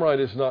of the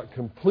Amorite is not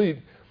complete,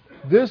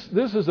 this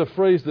is a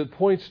phrase that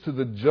points to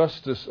the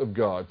justice of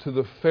God, to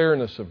the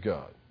fairness of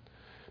God.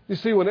 You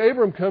see, when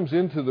Abram comes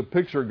into the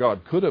picture,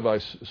 God could have, I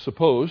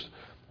suppose,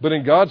 but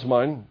in God's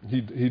mind,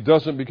 he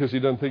doesn't, because he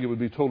doesn't think it would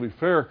be totally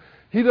fair.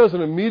 He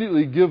doesn't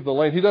immediately give the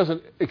land. He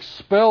doesn't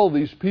expel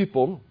these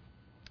people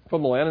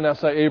from the land and now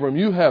say, Abram,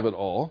 you have it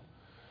all.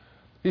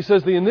 He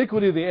says the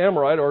iniquity of the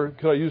Amorite, or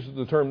could I use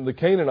the term the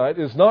Canaanite,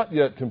 is not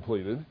yet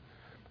completed,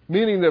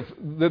 meaning that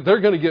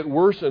they're going to get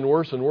worse and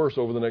worse and worse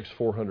over the next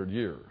 400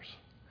 years.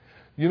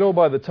 You know,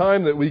 by the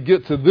time that we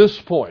get to this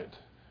point,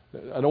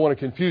 I don't want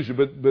to confuse you,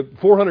 but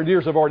 400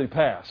 years have already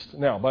passed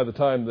now by the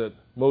time that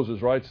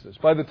Moses writes this.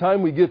 By the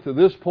time we get to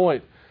this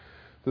point,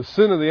 the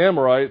sin of the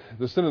Amorite,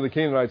 the sin of the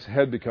Canaanites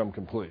had become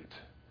complete.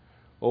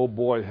 Oh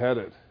boy, had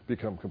it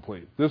become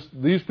complete.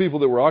 These people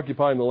that were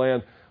occupying the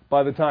land,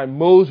 by the time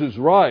Moses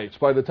writes,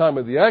 by the time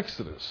of the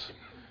Exodus,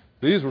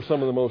 these were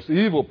some of the most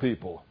evil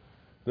people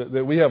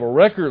that we have a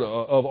record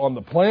of on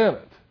the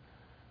planet.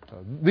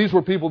 These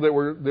were people that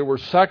were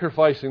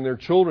sacrificing their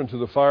children to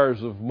the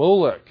fires of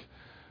Molech.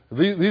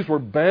 These were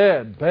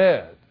bad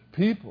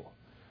people.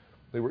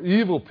 They were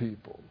evil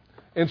people.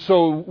 And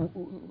so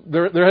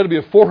there had to be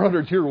a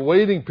 400-year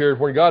waiting period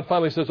where God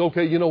finally says,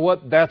 okay, you know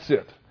what? That's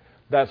it.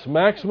 That's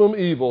maximum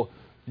evil.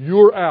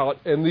 You're out.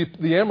 And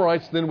the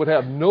Amorites then would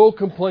have no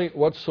complaint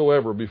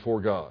whatsoever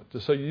before God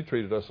to say, you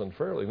treated us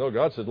unfairly. No,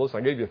 God said, listen,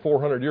 I gave you a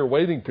 400-year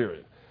waiting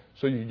period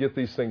so you could get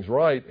these things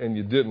right, and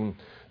you didn't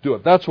do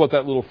it. That's what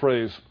that little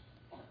phrase,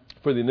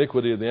 for the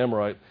iniquity of the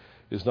Amorite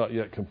is not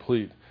yet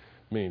complete,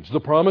 means. The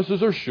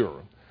promises are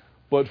sure,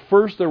 but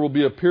first there will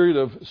be a period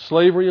of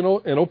slavery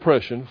and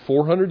oppression,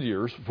 400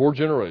 years, 4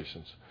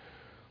 generations.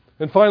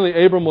 And finally,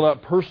 Abram will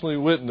not personally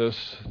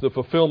witness the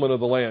fulfillment of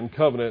the land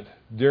covenant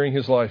during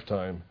his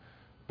lifetime,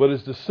 but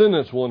his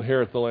descendants will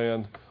inherit the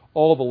land.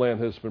 All the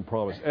land has been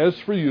promised. As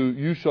for you,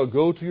 you shall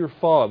go to your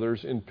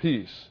fathers in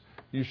peace.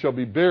 You shall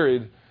be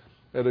buried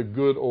at a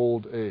good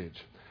old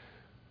age.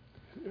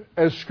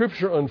 As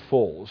Scripture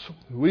unfolds,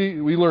 we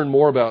learn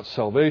more about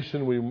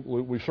salvation.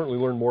 We certainly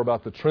learn more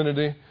about the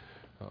Trinity.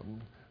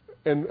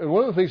 And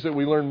one of the things that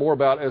we learn more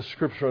about as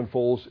Scripture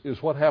unfolds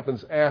is what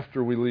happens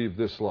after we leave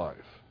this life.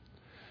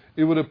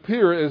 It would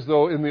appear as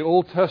though in the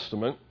Old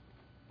Testament,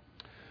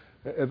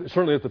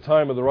 certainly at the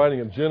time of the writing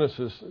of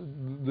Genesis,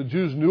 the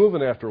Jews knew of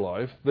an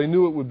afterlife. They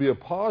knew it would be a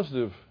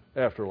positive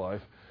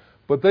afterlife,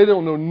 but they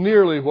don't know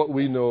nearly what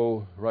we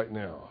know right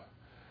now.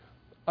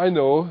 I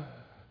know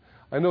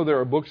there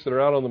are books that are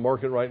out on the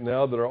market right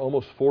now that are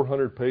almost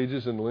 400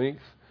 pages in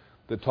length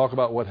that talk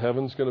about what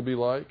heaven's going to be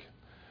like.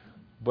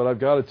 But I've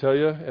got to tell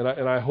you, and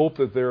I hope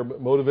that they're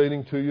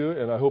motivating to you,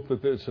 and I hope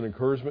that it's an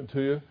encouragement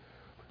to you,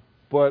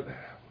 but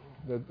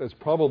that's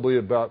probably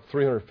about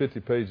 350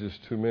 pages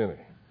too many.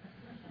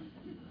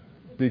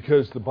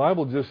 Because the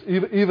Bible just,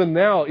 even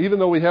now, even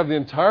though we have the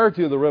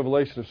entirety of the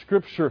revelation of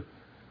Scripture,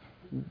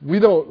 we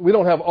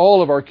don't have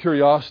all of our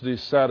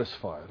curiosities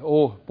satisfied.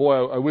 Oh,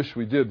 boy, I wish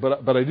we did.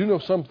 But I do know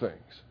some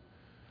things.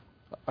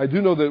 I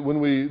do know that when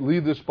we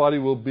leave this body,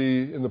 we'll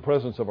be in the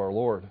presence of our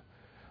Lord.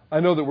 I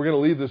know that we're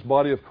going to leave this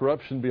body of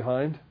corruption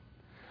behind.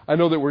 I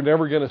know that we're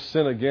never going to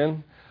sin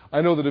again. I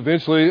know that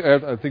eventually,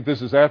 I think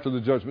this is after the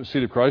judgment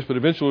seat of Christ, but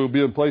eventually we'll be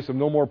in a place of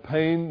no more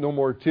pain, no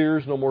more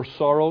tears, no more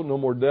sorrow, no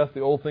more death.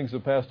 The old things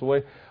have passed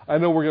away. I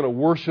know we're going to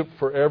worship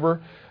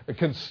forever,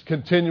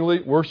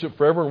 continually worship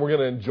forever, and we're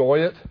going to enjoy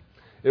it.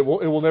 It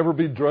will never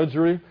be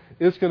drudgery.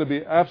 It's going to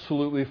be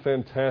absolutely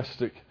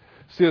fantastic.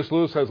 C.S.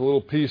 Lewis has a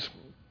little piece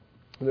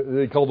that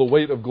they call The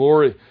Weight of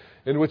Glory,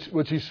 in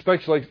which he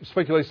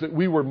speculates that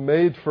we were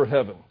made for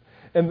heaven.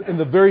 And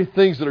the very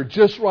things that are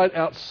just right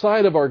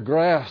outside of our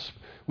grasp,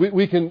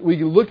 we can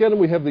look at them.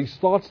 We have these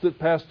thoughts that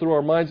pass through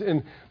our minds,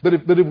 but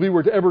if we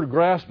were to ever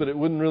grasp it, it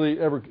wouldn't really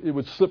ever. It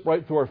would slip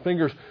right through our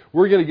fingers.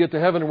 We're going to get to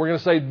heaven, and we're going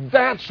to say,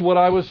 "That's what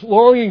I was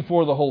longing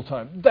for the whole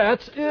time.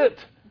 That's it."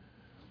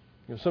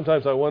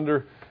 Sometimes I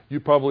wonder. You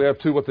probably have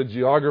too. What the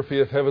geography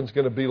of heaven's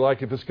going to be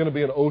like? If it's going to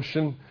be an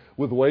ocean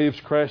with waves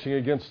crashing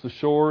against the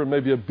shore, and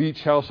maybe a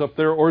beach house up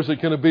there, or is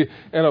it going to be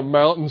in a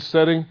mountain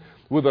setting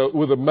with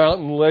a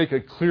mountain lake, a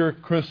clear,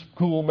 crisp,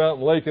 cool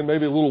mountain lake, and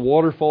maybe a little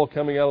waterfall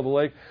coming out of the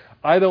lake?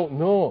 I don't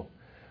know.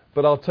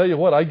 But I'll tell you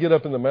what, I get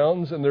up in the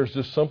mountains and there's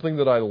just something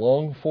that I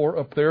long for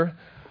up there.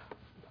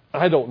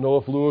 I don't know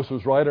if Lewis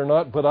was right or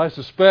not, but I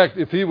suspect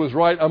if he was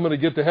right, I'm going to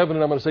get to heaven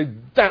and I'm going to say,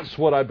 that's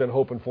what I've been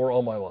hoping for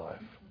all my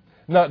life.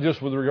 Not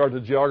just with regard to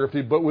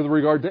geography, but with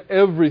regard to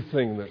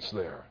everything that's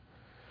there.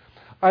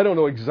 I don't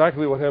know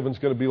exactly what heaven's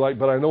going to be like,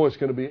 but I know it's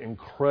going to be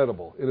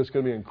incredible. It is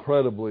going to be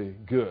incredibly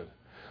good.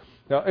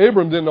 Now,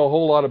 Abram didn't know a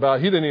whole lot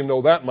he didn't even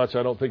know that much,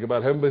 I don't think,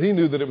 about heaven, but he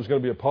knew that it was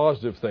going to be a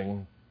positive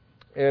thing.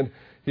 And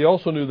he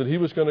also knew that he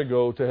was going to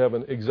go to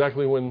heaven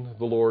exactly when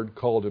the Lord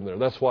called him there.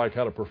 That's why I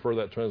kind of prefer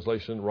that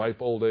translation,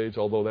 ripe old age,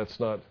 although that's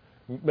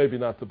maybe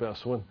not the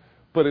best one.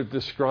 But it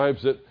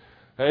describes it.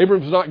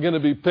 Abram's not going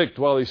to be picked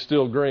while he's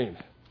still green.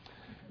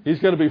 He's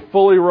going to be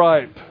fully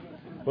ripe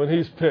when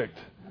he's picked.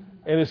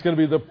 And it's going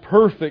to be the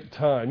perfect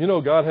time. You know,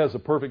 God has a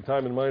perfect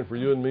time in mind for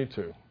you and me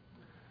too.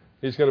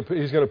 He's going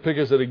to pick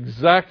us at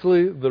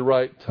exactly the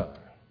right time.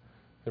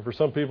 And for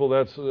some people,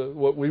 that's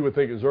what we would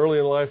think is early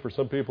in life. For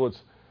some people, it's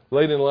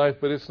late in life,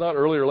 but it's not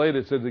early or late.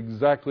 It's at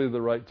exactly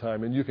the right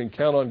time. And you can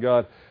count on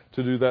God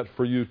to do that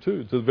for you too.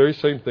 It's the very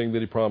same thing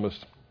that he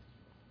promised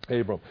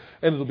Abram.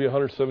 And it'll be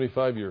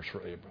 175 years for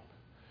Abram.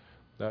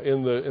 Now,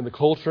 in the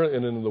culture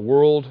and in the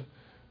world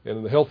and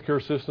in the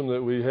healthcare system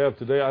that we have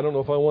today, I don't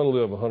know if I want to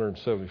live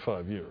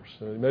 175 years.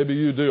 Maybe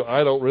you do.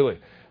 I don't really.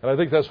 And I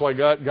think that's why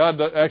God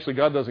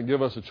doesn't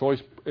give us a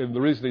choice. And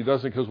the reason he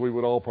doesn't, because we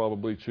would all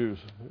probably choose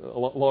a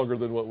lot longer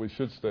than what we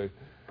should stay.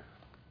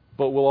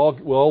 But we'll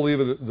all leave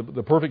at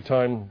the perfect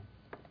time,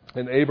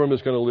 and Abram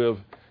is going to live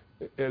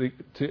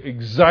to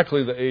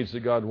exactly the age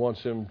that God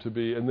wants him to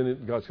be, and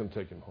then God's going to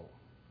take him home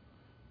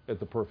at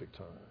the perfect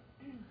time.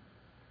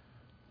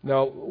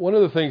 Now, one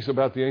of the things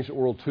about the ancient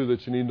world, too,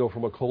 that you need to know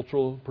from a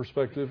cultural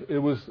perspective, it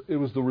was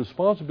the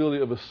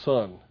responsibility of a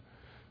son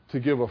to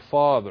give a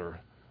father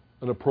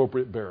an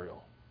appropriate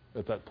burial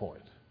at that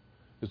point.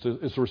 It's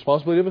the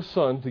responsibility of a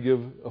son to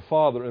give a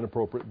father an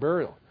appropriate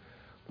burial.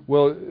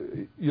 Well,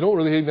 you don't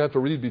really even have to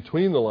read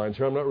between the lines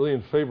here. I'm not really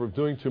in favor of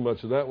doing too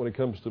much of that when it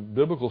comes to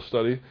biblical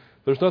study.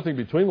 There's nothing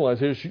between the lines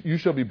here. You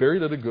shall be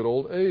buried at a good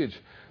old age.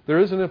 There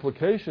is an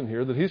implication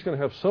here that he's going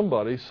to have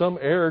somebody, some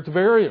heir, to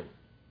bury him.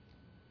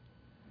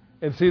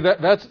 And see,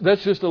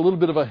 that's just a little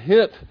bit of a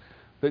hint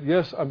that,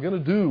 yes, I'm going to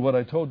do what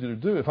I told you to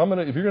do. If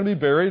you're going to be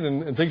buried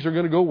and things are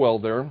going to go well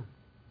there,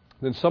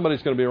 then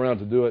somebody's going to be around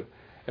to do it.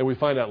 And we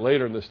find out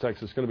later in this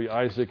text it's going to be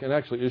Isaac, and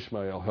actually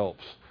Ishmael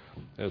helps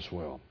as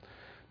well.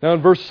 Now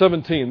in verse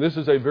 17, this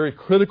is a very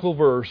critical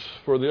verse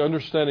for the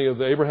understanding of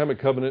the Abrahamic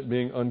covenant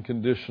being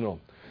unconditional.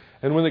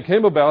 And when it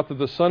came about that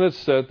the sun had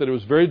set, that it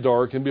was very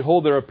dark, and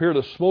behold, there appeared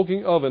a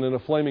smoking oven and a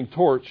flaming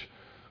torch,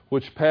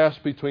 which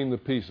passed between the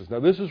pieces. Now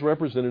this is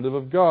representative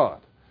of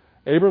God.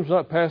 Abram's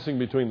not passing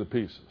between the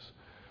pieces.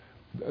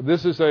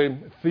 This is a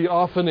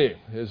theophany,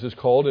 as is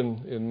called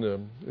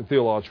in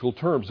theological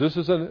terms. This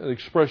is an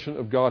expression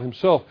of God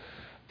himself.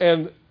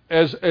 And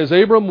as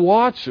Abram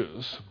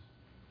watches,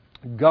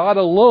 God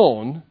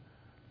alone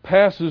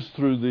passes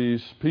through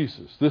these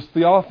pieces. This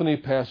theophany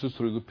passes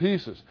through the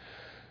pieces.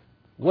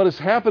 What is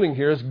happening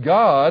here is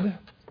God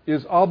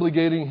is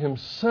obligating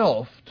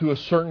himself to a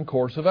certain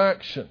course of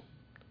action.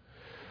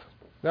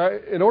 Now,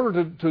 in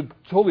order to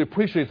totally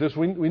appreciate this,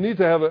 we need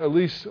to have at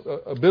least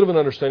a bit of an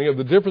understanding of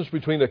the difference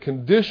between a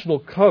conditional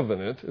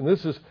covenant, and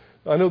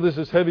I know this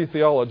is heavy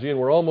theology, and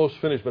we're almost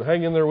finished, but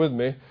hang in there with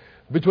me,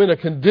 between a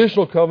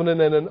conditional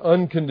covenant and an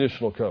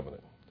unconditional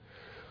covenant.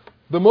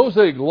 The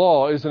Mosaic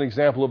Law is an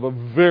example of a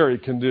very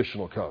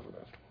conditional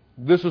covenant.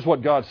 This is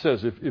what God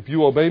says, if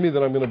you obey me,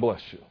 then I'm going to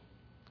bless you.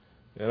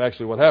 And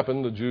actually what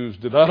happened, the Jews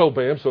did not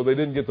obey him, so they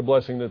didn't get the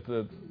blessing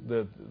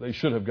that they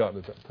should have gotten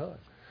at that time.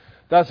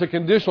 That's a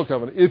conditional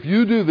covenant. If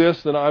you do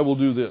this, then I will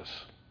do this.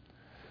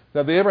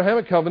 Now, the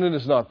Abrahamic covenant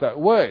is not that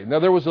way. Now,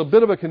 there was a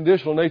bit of a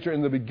conditional nature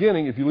in the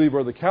beginning if you leave Ur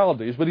of the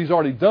Chaldees, but he's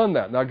already done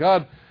that. Now,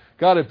 God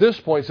at this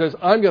point says,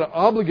 I'm going to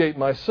obligate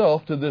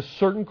myself to this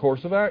certain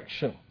course of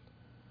action.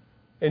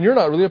 And you're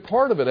not really a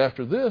part of it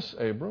after this,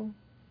 Abram.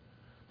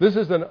 This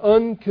is an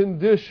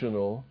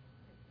unconditional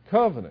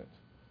covenant.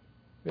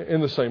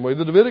 In the same way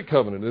the Davidic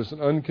covenant is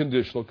an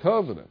unconditional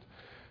covenant.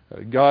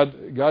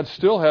 God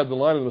still had the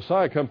line of the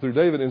Messiah come through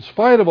David in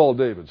spite of all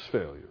David's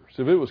failures.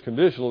 If it was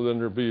conditional,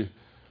 then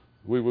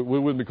we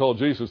wouldn't be called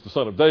Jesus, the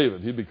son of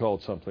David. He'd be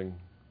called something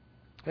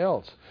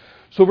else.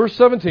 So verse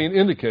 17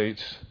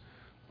 indicates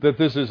that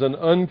this is an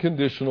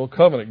unconditional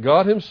covenant.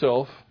 God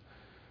himself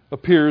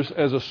appears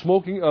as a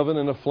smoking oven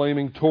and a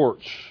flaming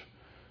torch.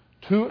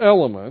 Two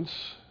elements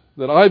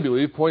that I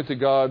believe point to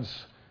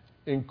God's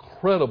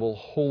incredible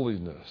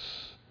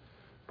holiness.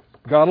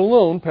 God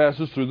alone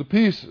passes through the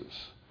pieces.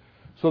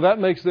 So that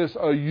makes this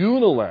a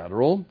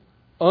unilateral,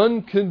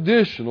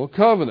 unconditional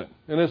covenant.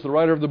 And as the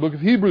writer of the book of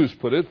Hebrews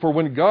put it, for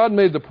when God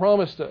made the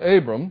promise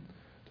to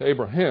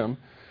Abraham,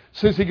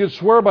 since he could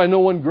swear by no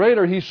one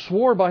greater, he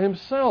swore by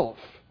himself.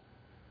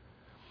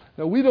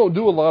 Now, we don't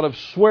do a lot of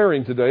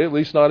swearing today, at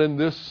least not in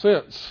this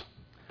sense.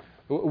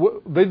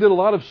 They did a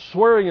lot of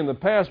swearing in the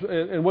past,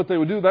 and what they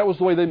would do, that was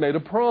the way they made a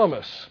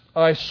promise.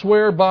 I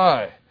swear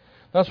by.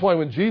 That's why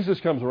when Jesus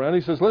comes around,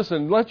 he says,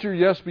 listen, let your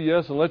yes be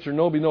yes and let your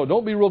no be no.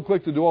 Don't be real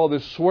quick to do all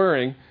this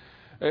swearing,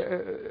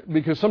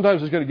 because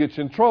sometimes it's going to get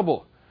you in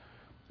trouble.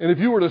 And if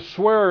you were to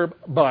swear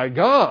by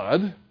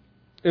God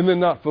and then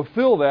not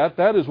fulfill that,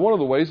 that is one of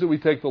the ways that we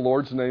take the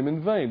Lord's name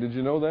in vain. Did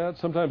you know that?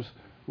 Sometimes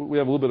we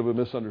have a little bit of a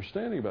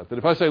misunderstanding about that.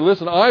 If I say,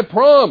 listen, I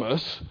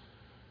promise,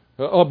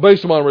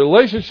 based on my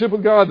relationship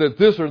with God, that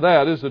this or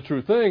that is the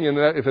true thing, and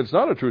that if it's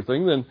not a true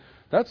thing, then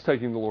that's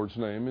taking the Lord's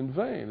name in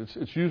vain.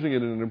 It's using it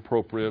in an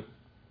appropriate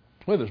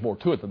way. There's more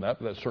to it than that,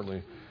 but that's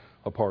certainly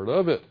a part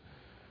of it.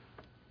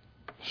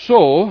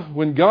 So,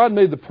 when God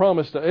made the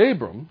promise to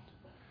Abram,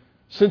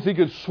 since he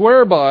could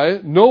swear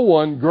by no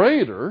one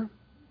greater,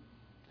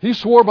 he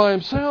swore by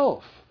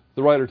himself,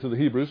 the writer to the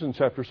Hebrews in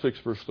chapter 6,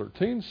 verse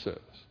 13 says.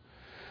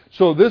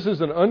 So this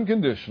is an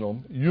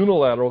unconditional,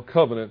 unilateral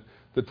covenant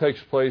that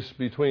takes place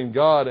between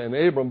God and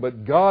Abram,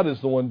 but God is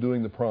the one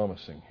doing the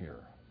promising here.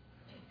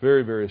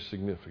 Very, very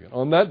significant.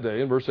 On that day,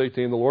 in verse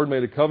 18, the Lord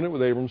made a covenant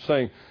with Abram,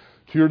 saying,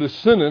 to your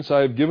descendants I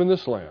have given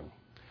this land,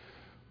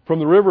 from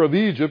the river of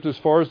Egypt as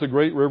far as the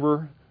great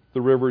river, the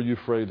river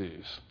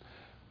Euphrates.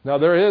 Now,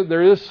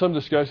 there is some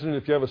discussion, and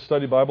if you have a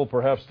study Bible,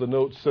 perhaps the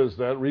note says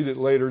that. Read it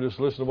later. Just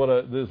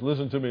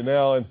listen to me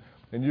now,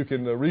 and you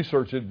can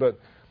research it.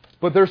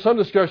 But there's some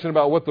discussion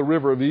about what the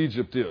river of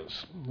Egypt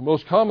is.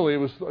 Most commonly, it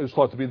was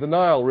thought to be the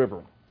Nile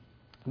River.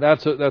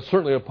 That's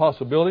certainly a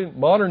possibility.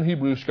 Modern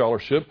Hebrew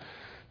scholarship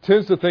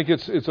tends to think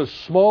it's a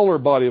smaller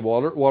body of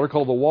water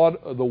called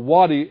the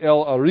Wadi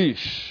El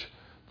Arish.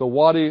 The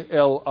Wadi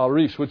El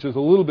Arish, which is a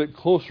little bit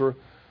closer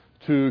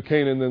to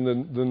Canaan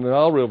than the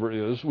Nile River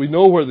is. We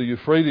know where the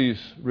Euphrates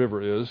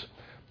River is,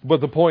 but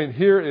the point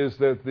here is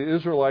that the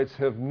Israelites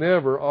have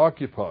never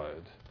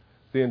occupied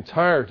the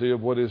entirety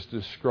of what is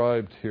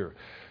described here.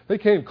 They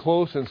came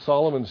close in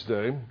Solomon's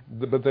day,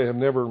 but they have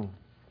never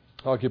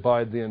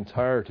occupied the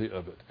entirety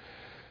of it.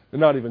 They're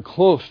not even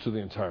close to the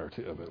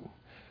entirety of it.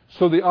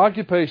 So the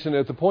occupation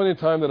at the point in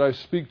time that I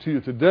speak to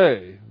you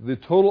today, the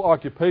total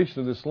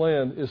occupation of this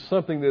land is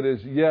something that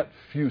is yet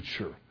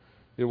future.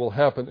 It will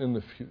happen in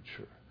the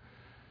future.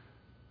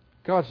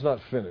 God's not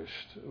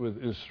finished with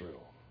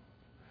Israel.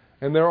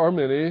 And there are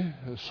many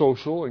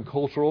social and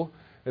cultural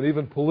and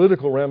even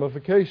political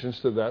ramifications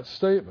to that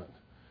statement.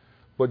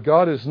 But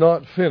God is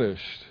not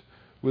finished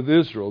with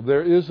Israel.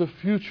 There is a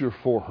future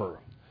for her.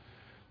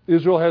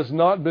 Israel has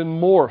not been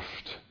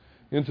morphed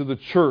into the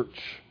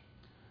church,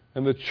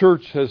 and the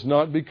church has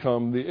not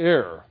become the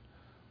heir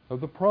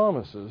of the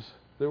promises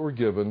that were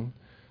given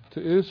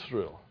to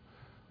Israel.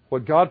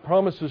 What God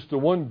promises to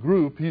one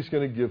group, He's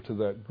going to give to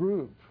that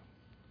group.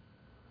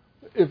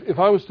 If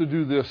I was to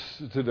do this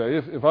today,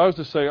 if I was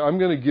to say, I'm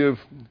going to give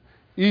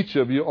each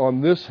of you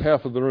on this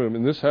half of the room,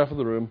 in this half of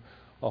the room,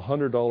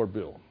 $100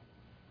 bill.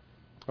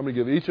 I'm going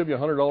to give each of you a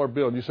 $100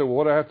 bill. And you say, well,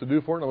 what do I have to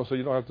do for it? And I'm going to say,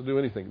 you don't have to do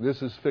anything.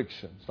 This is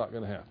fiction. It's not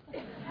going to happen.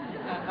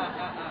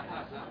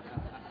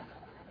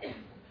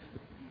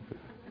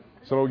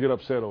 Someone will get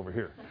upset over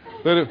here.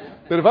 But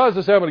if I was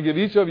to say, I'm going to give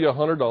each of you a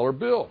 $100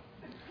 bill,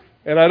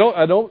 and I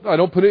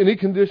don't put any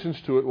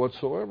conditions to it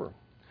whatsoever.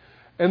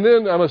 And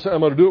then I'm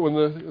going to do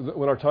it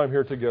when our time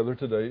here together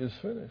today is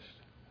finished.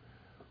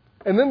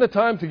 And then the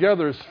time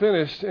together is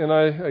finished, and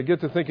I get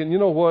to thinking, you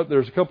know what?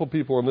 There's a couple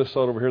people on this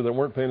side over here that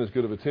weren't paying as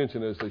good of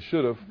attention as they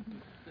should have.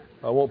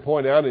 I won't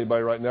point out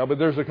anybody right now, but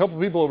there's a couple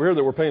people over here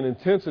that were paying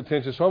intense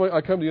attention. So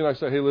I come to you and I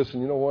say, hey, listen,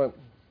 you know what?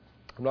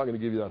 I'm not going to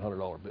give you that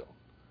 $100 bill.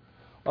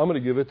 I'm going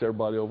to give it to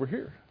everybody over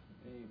here.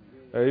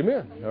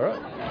 Amen. All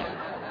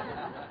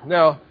right.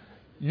 Now,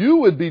 you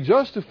would be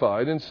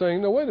justified in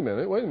saying, no, wait a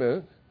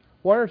minute.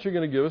 Why aren't you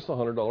going to give us the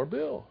 $100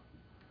 bill?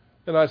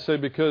 And I say,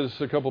 because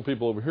a couple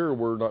people over here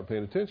were not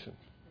paying attention.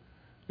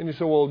 And you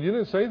say, well, you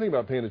didn't say anything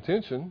about paying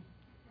attention.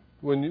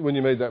 when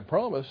you made that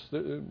promise.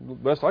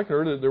 Best I could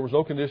heard, there was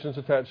no conditions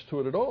attached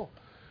to it at all.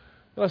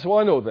 And I said, well,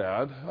 I know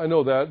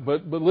that,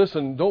 but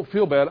listen, don't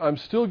feel bad. I'm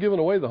still giving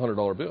away the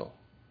 $100 bill.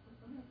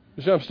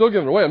 You see, I'm still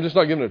giving it away. I'm just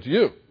not giving it to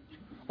you.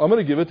 I'm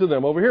going to give it to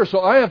them over here.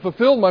 So I have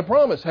fulfilled my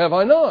promise, have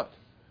I not?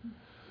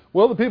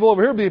 Well, the people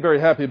over here will be very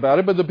happy about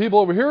it, but the people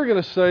over here are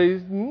going to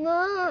say,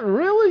 not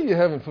really, you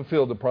haven't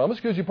fulfilled the promise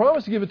because you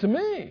promised to give it to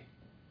me.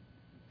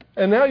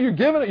 And now you're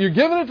giving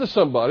it to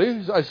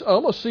somebody. I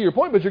almost see your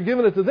point, but you're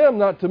giving it to them,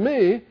 not to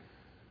me.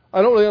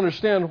 I don't really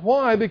understand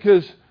why,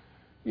 because,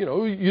 you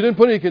didn't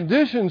put any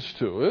conditions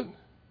to it.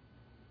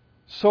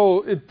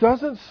 So it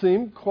doesn't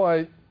seem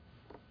quite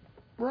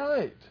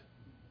right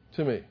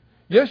to me.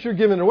 Yes, you're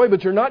giving it away,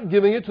 but you're not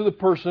giving it to the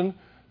person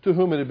to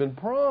whom it had been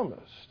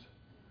promised.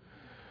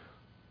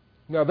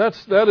 Now,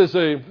 that is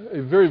a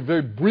very,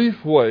 very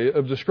brief way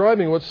of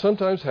describing what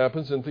sometimes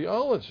happens in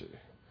theology.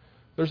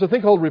 There's a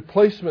thing called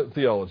replacement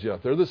theology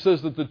out there that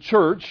says that the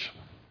church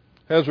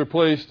has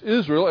replaced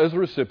Israel as the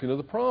recipient of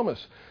the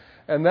promise.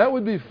 And that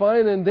would be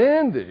fine and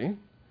dandy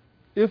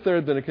if there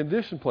had been a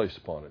condition placed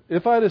upon it.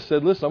 If I had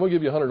said, listen, I'm going to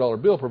give you a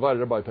 $100 bill provided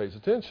everybody pays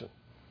attention.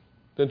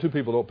 Then two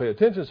people don't pay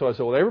attention, so I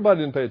said, well, everybody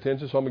didn't pay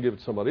attention, so I'm going to give it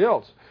to somebody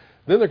else.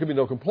 Then there could be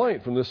no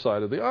complaint from this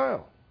side of the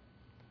aisle.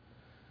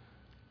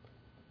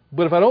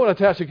 But if I don't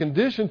attach a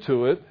condition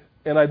to it,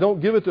 and I don't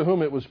give it to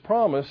whom it was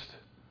promised,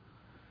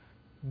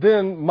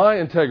 then my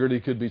integrity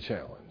could be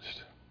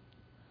challenged.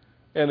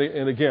 And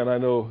again, I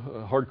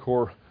know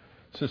hardcore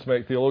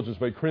systematic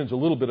theologians may cringe a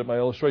little bit at my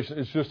illustration.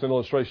 It's just an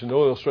illustration.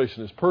 No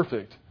illustration is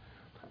perfect.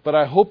 But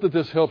I hope that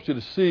this helps you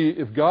to see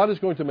if God is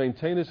going to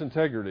maintain His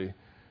integrity,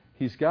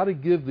 He's got to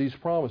give these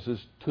promises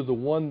to the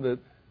one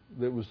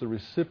that was the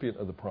recipient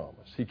of the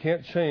promise. He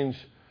can't change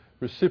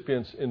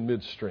recipients in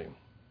midstream,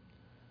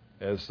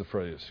 as the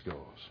phrase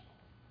goes.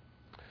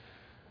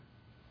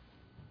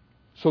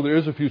 So there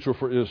is a future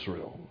for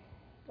Israel.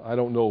 I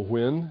don't know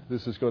when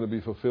this is going to be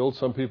fulfilled.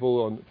 Some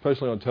people,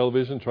 especially on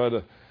television, try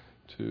to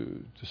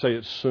say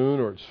it's soon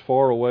or it's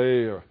far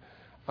away. Or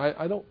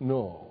I don't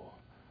know.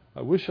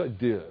 I wish I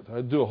did.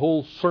 I'd do a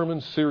whole sermon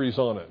series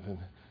on it, and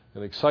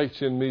it excites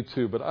you and me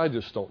too, but I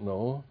just don't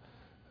know.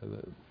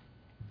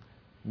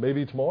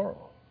 Maybe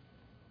tomorrow.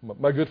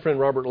 My good friend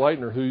Robert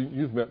Leitner, who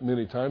you've met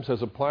many times,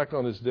 has a plaque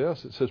on his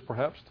desk that says,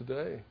 perhaps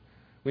today.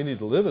 We need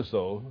to live as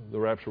though the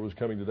rapture was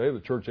coming today,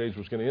 the church age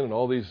was going to end, and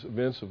all these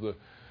events of the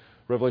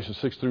Revelation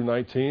 6 through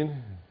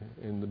 19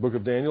 in the book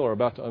of Daniel are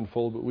about to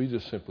unfold, but we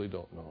just simply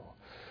don't know.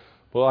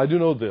 Well, I do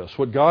know this.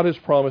 What God has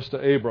promised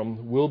to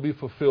Abram will be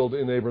fulfilled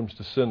in Abram's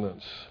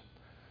descendants.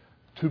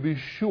 To be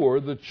sure,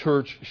 the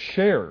church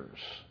shares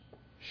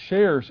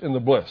in the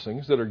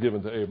blessings that are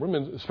given to Abram,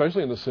 and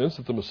especially in the sense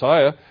that the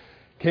Messiah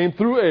came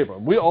through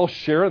Abram. We all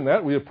share in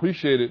that. We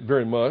appreciate it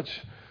very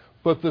much.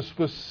 But the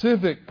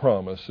specific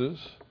promises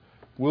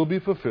will be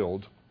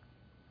fulfilled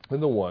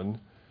in the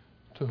one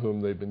to whom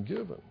they've been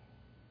given.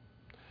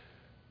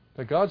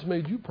 Now, God's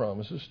made you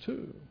promises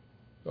too.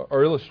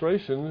 Our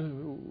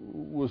illustration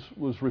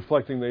was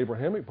reflecting the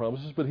Abrahamic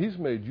promises, but He's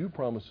made you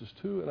promises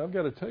too. And I've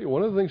got to tell you,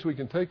 one of the things we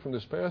can take from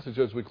this passage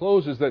as we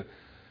close is that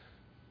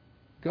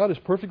God is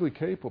perfectly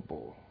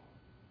capable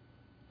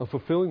of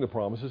fulfilling the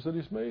promises that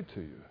He's made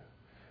to you.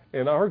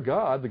 And our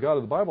God, the God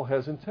of the Bible,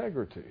 has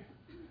integrity.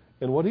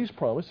 And what He's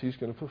promised, He's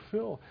going to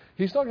fulfill.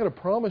 He's not going to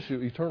promise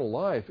you eternal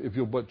life if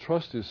you'll but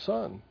trust His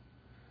Son.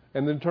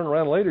 And then turn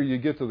around later, you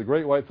get to the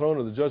great white throne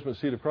of the judgment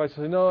seat of Christ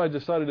and say, no, I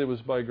decided it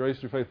was by grace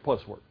through faith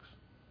plus works.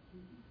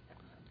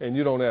 And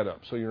you don't add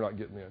up, so you're not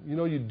getting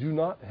in. You do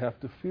not have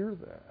to fear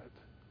that.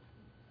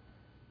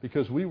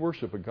 Because we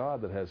worship a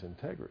God that has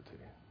integrity.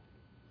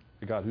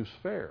 A God who's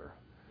fair.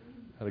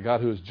 And a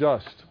God who is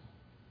just.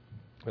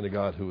 And a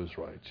God who is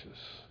righteous.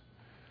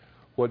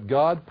 What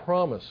God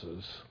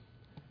promises,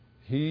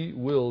 He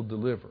will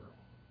deliver.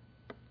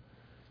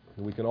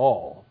 And we can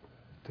all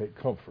take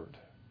comfort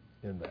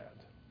in that.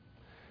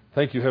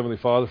 Thank you, Heavenly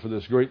Father, for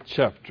this great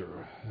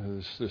chapter,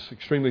 this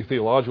extremely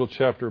theological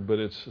chapter, but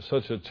it's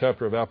such a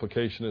chapter of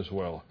application as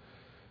well.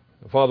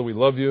 Father, we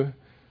love You,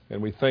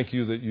 and we thank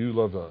You that You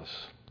love us.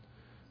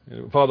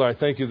 And Father, I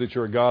thank You that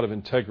You're a God of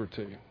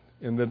integrity,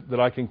 and that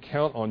I can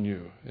count on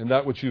You, and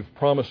that which You've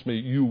promised me,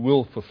 You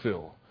will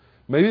fulfill.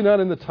 Maybe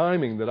not in the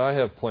timing that I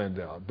have planned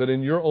out, but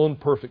in Your own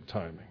perfect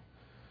timing.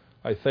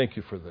 I thank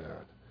You for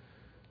that.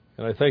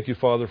 And I thank You,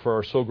 Father, for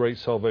our so great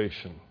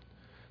salvation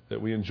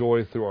that we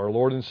enjoy through our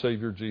Lord and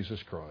Savior,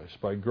 Jesus Christ,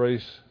 by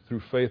grace, through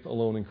faith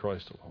alone in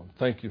Christ alone.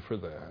 Thank You for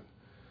that.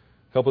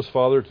 Help us,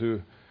 Father,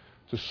 to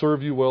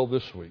serve You well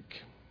this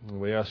week. And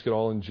we ask it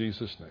all in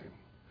Jesus' name.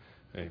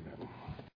 Amen.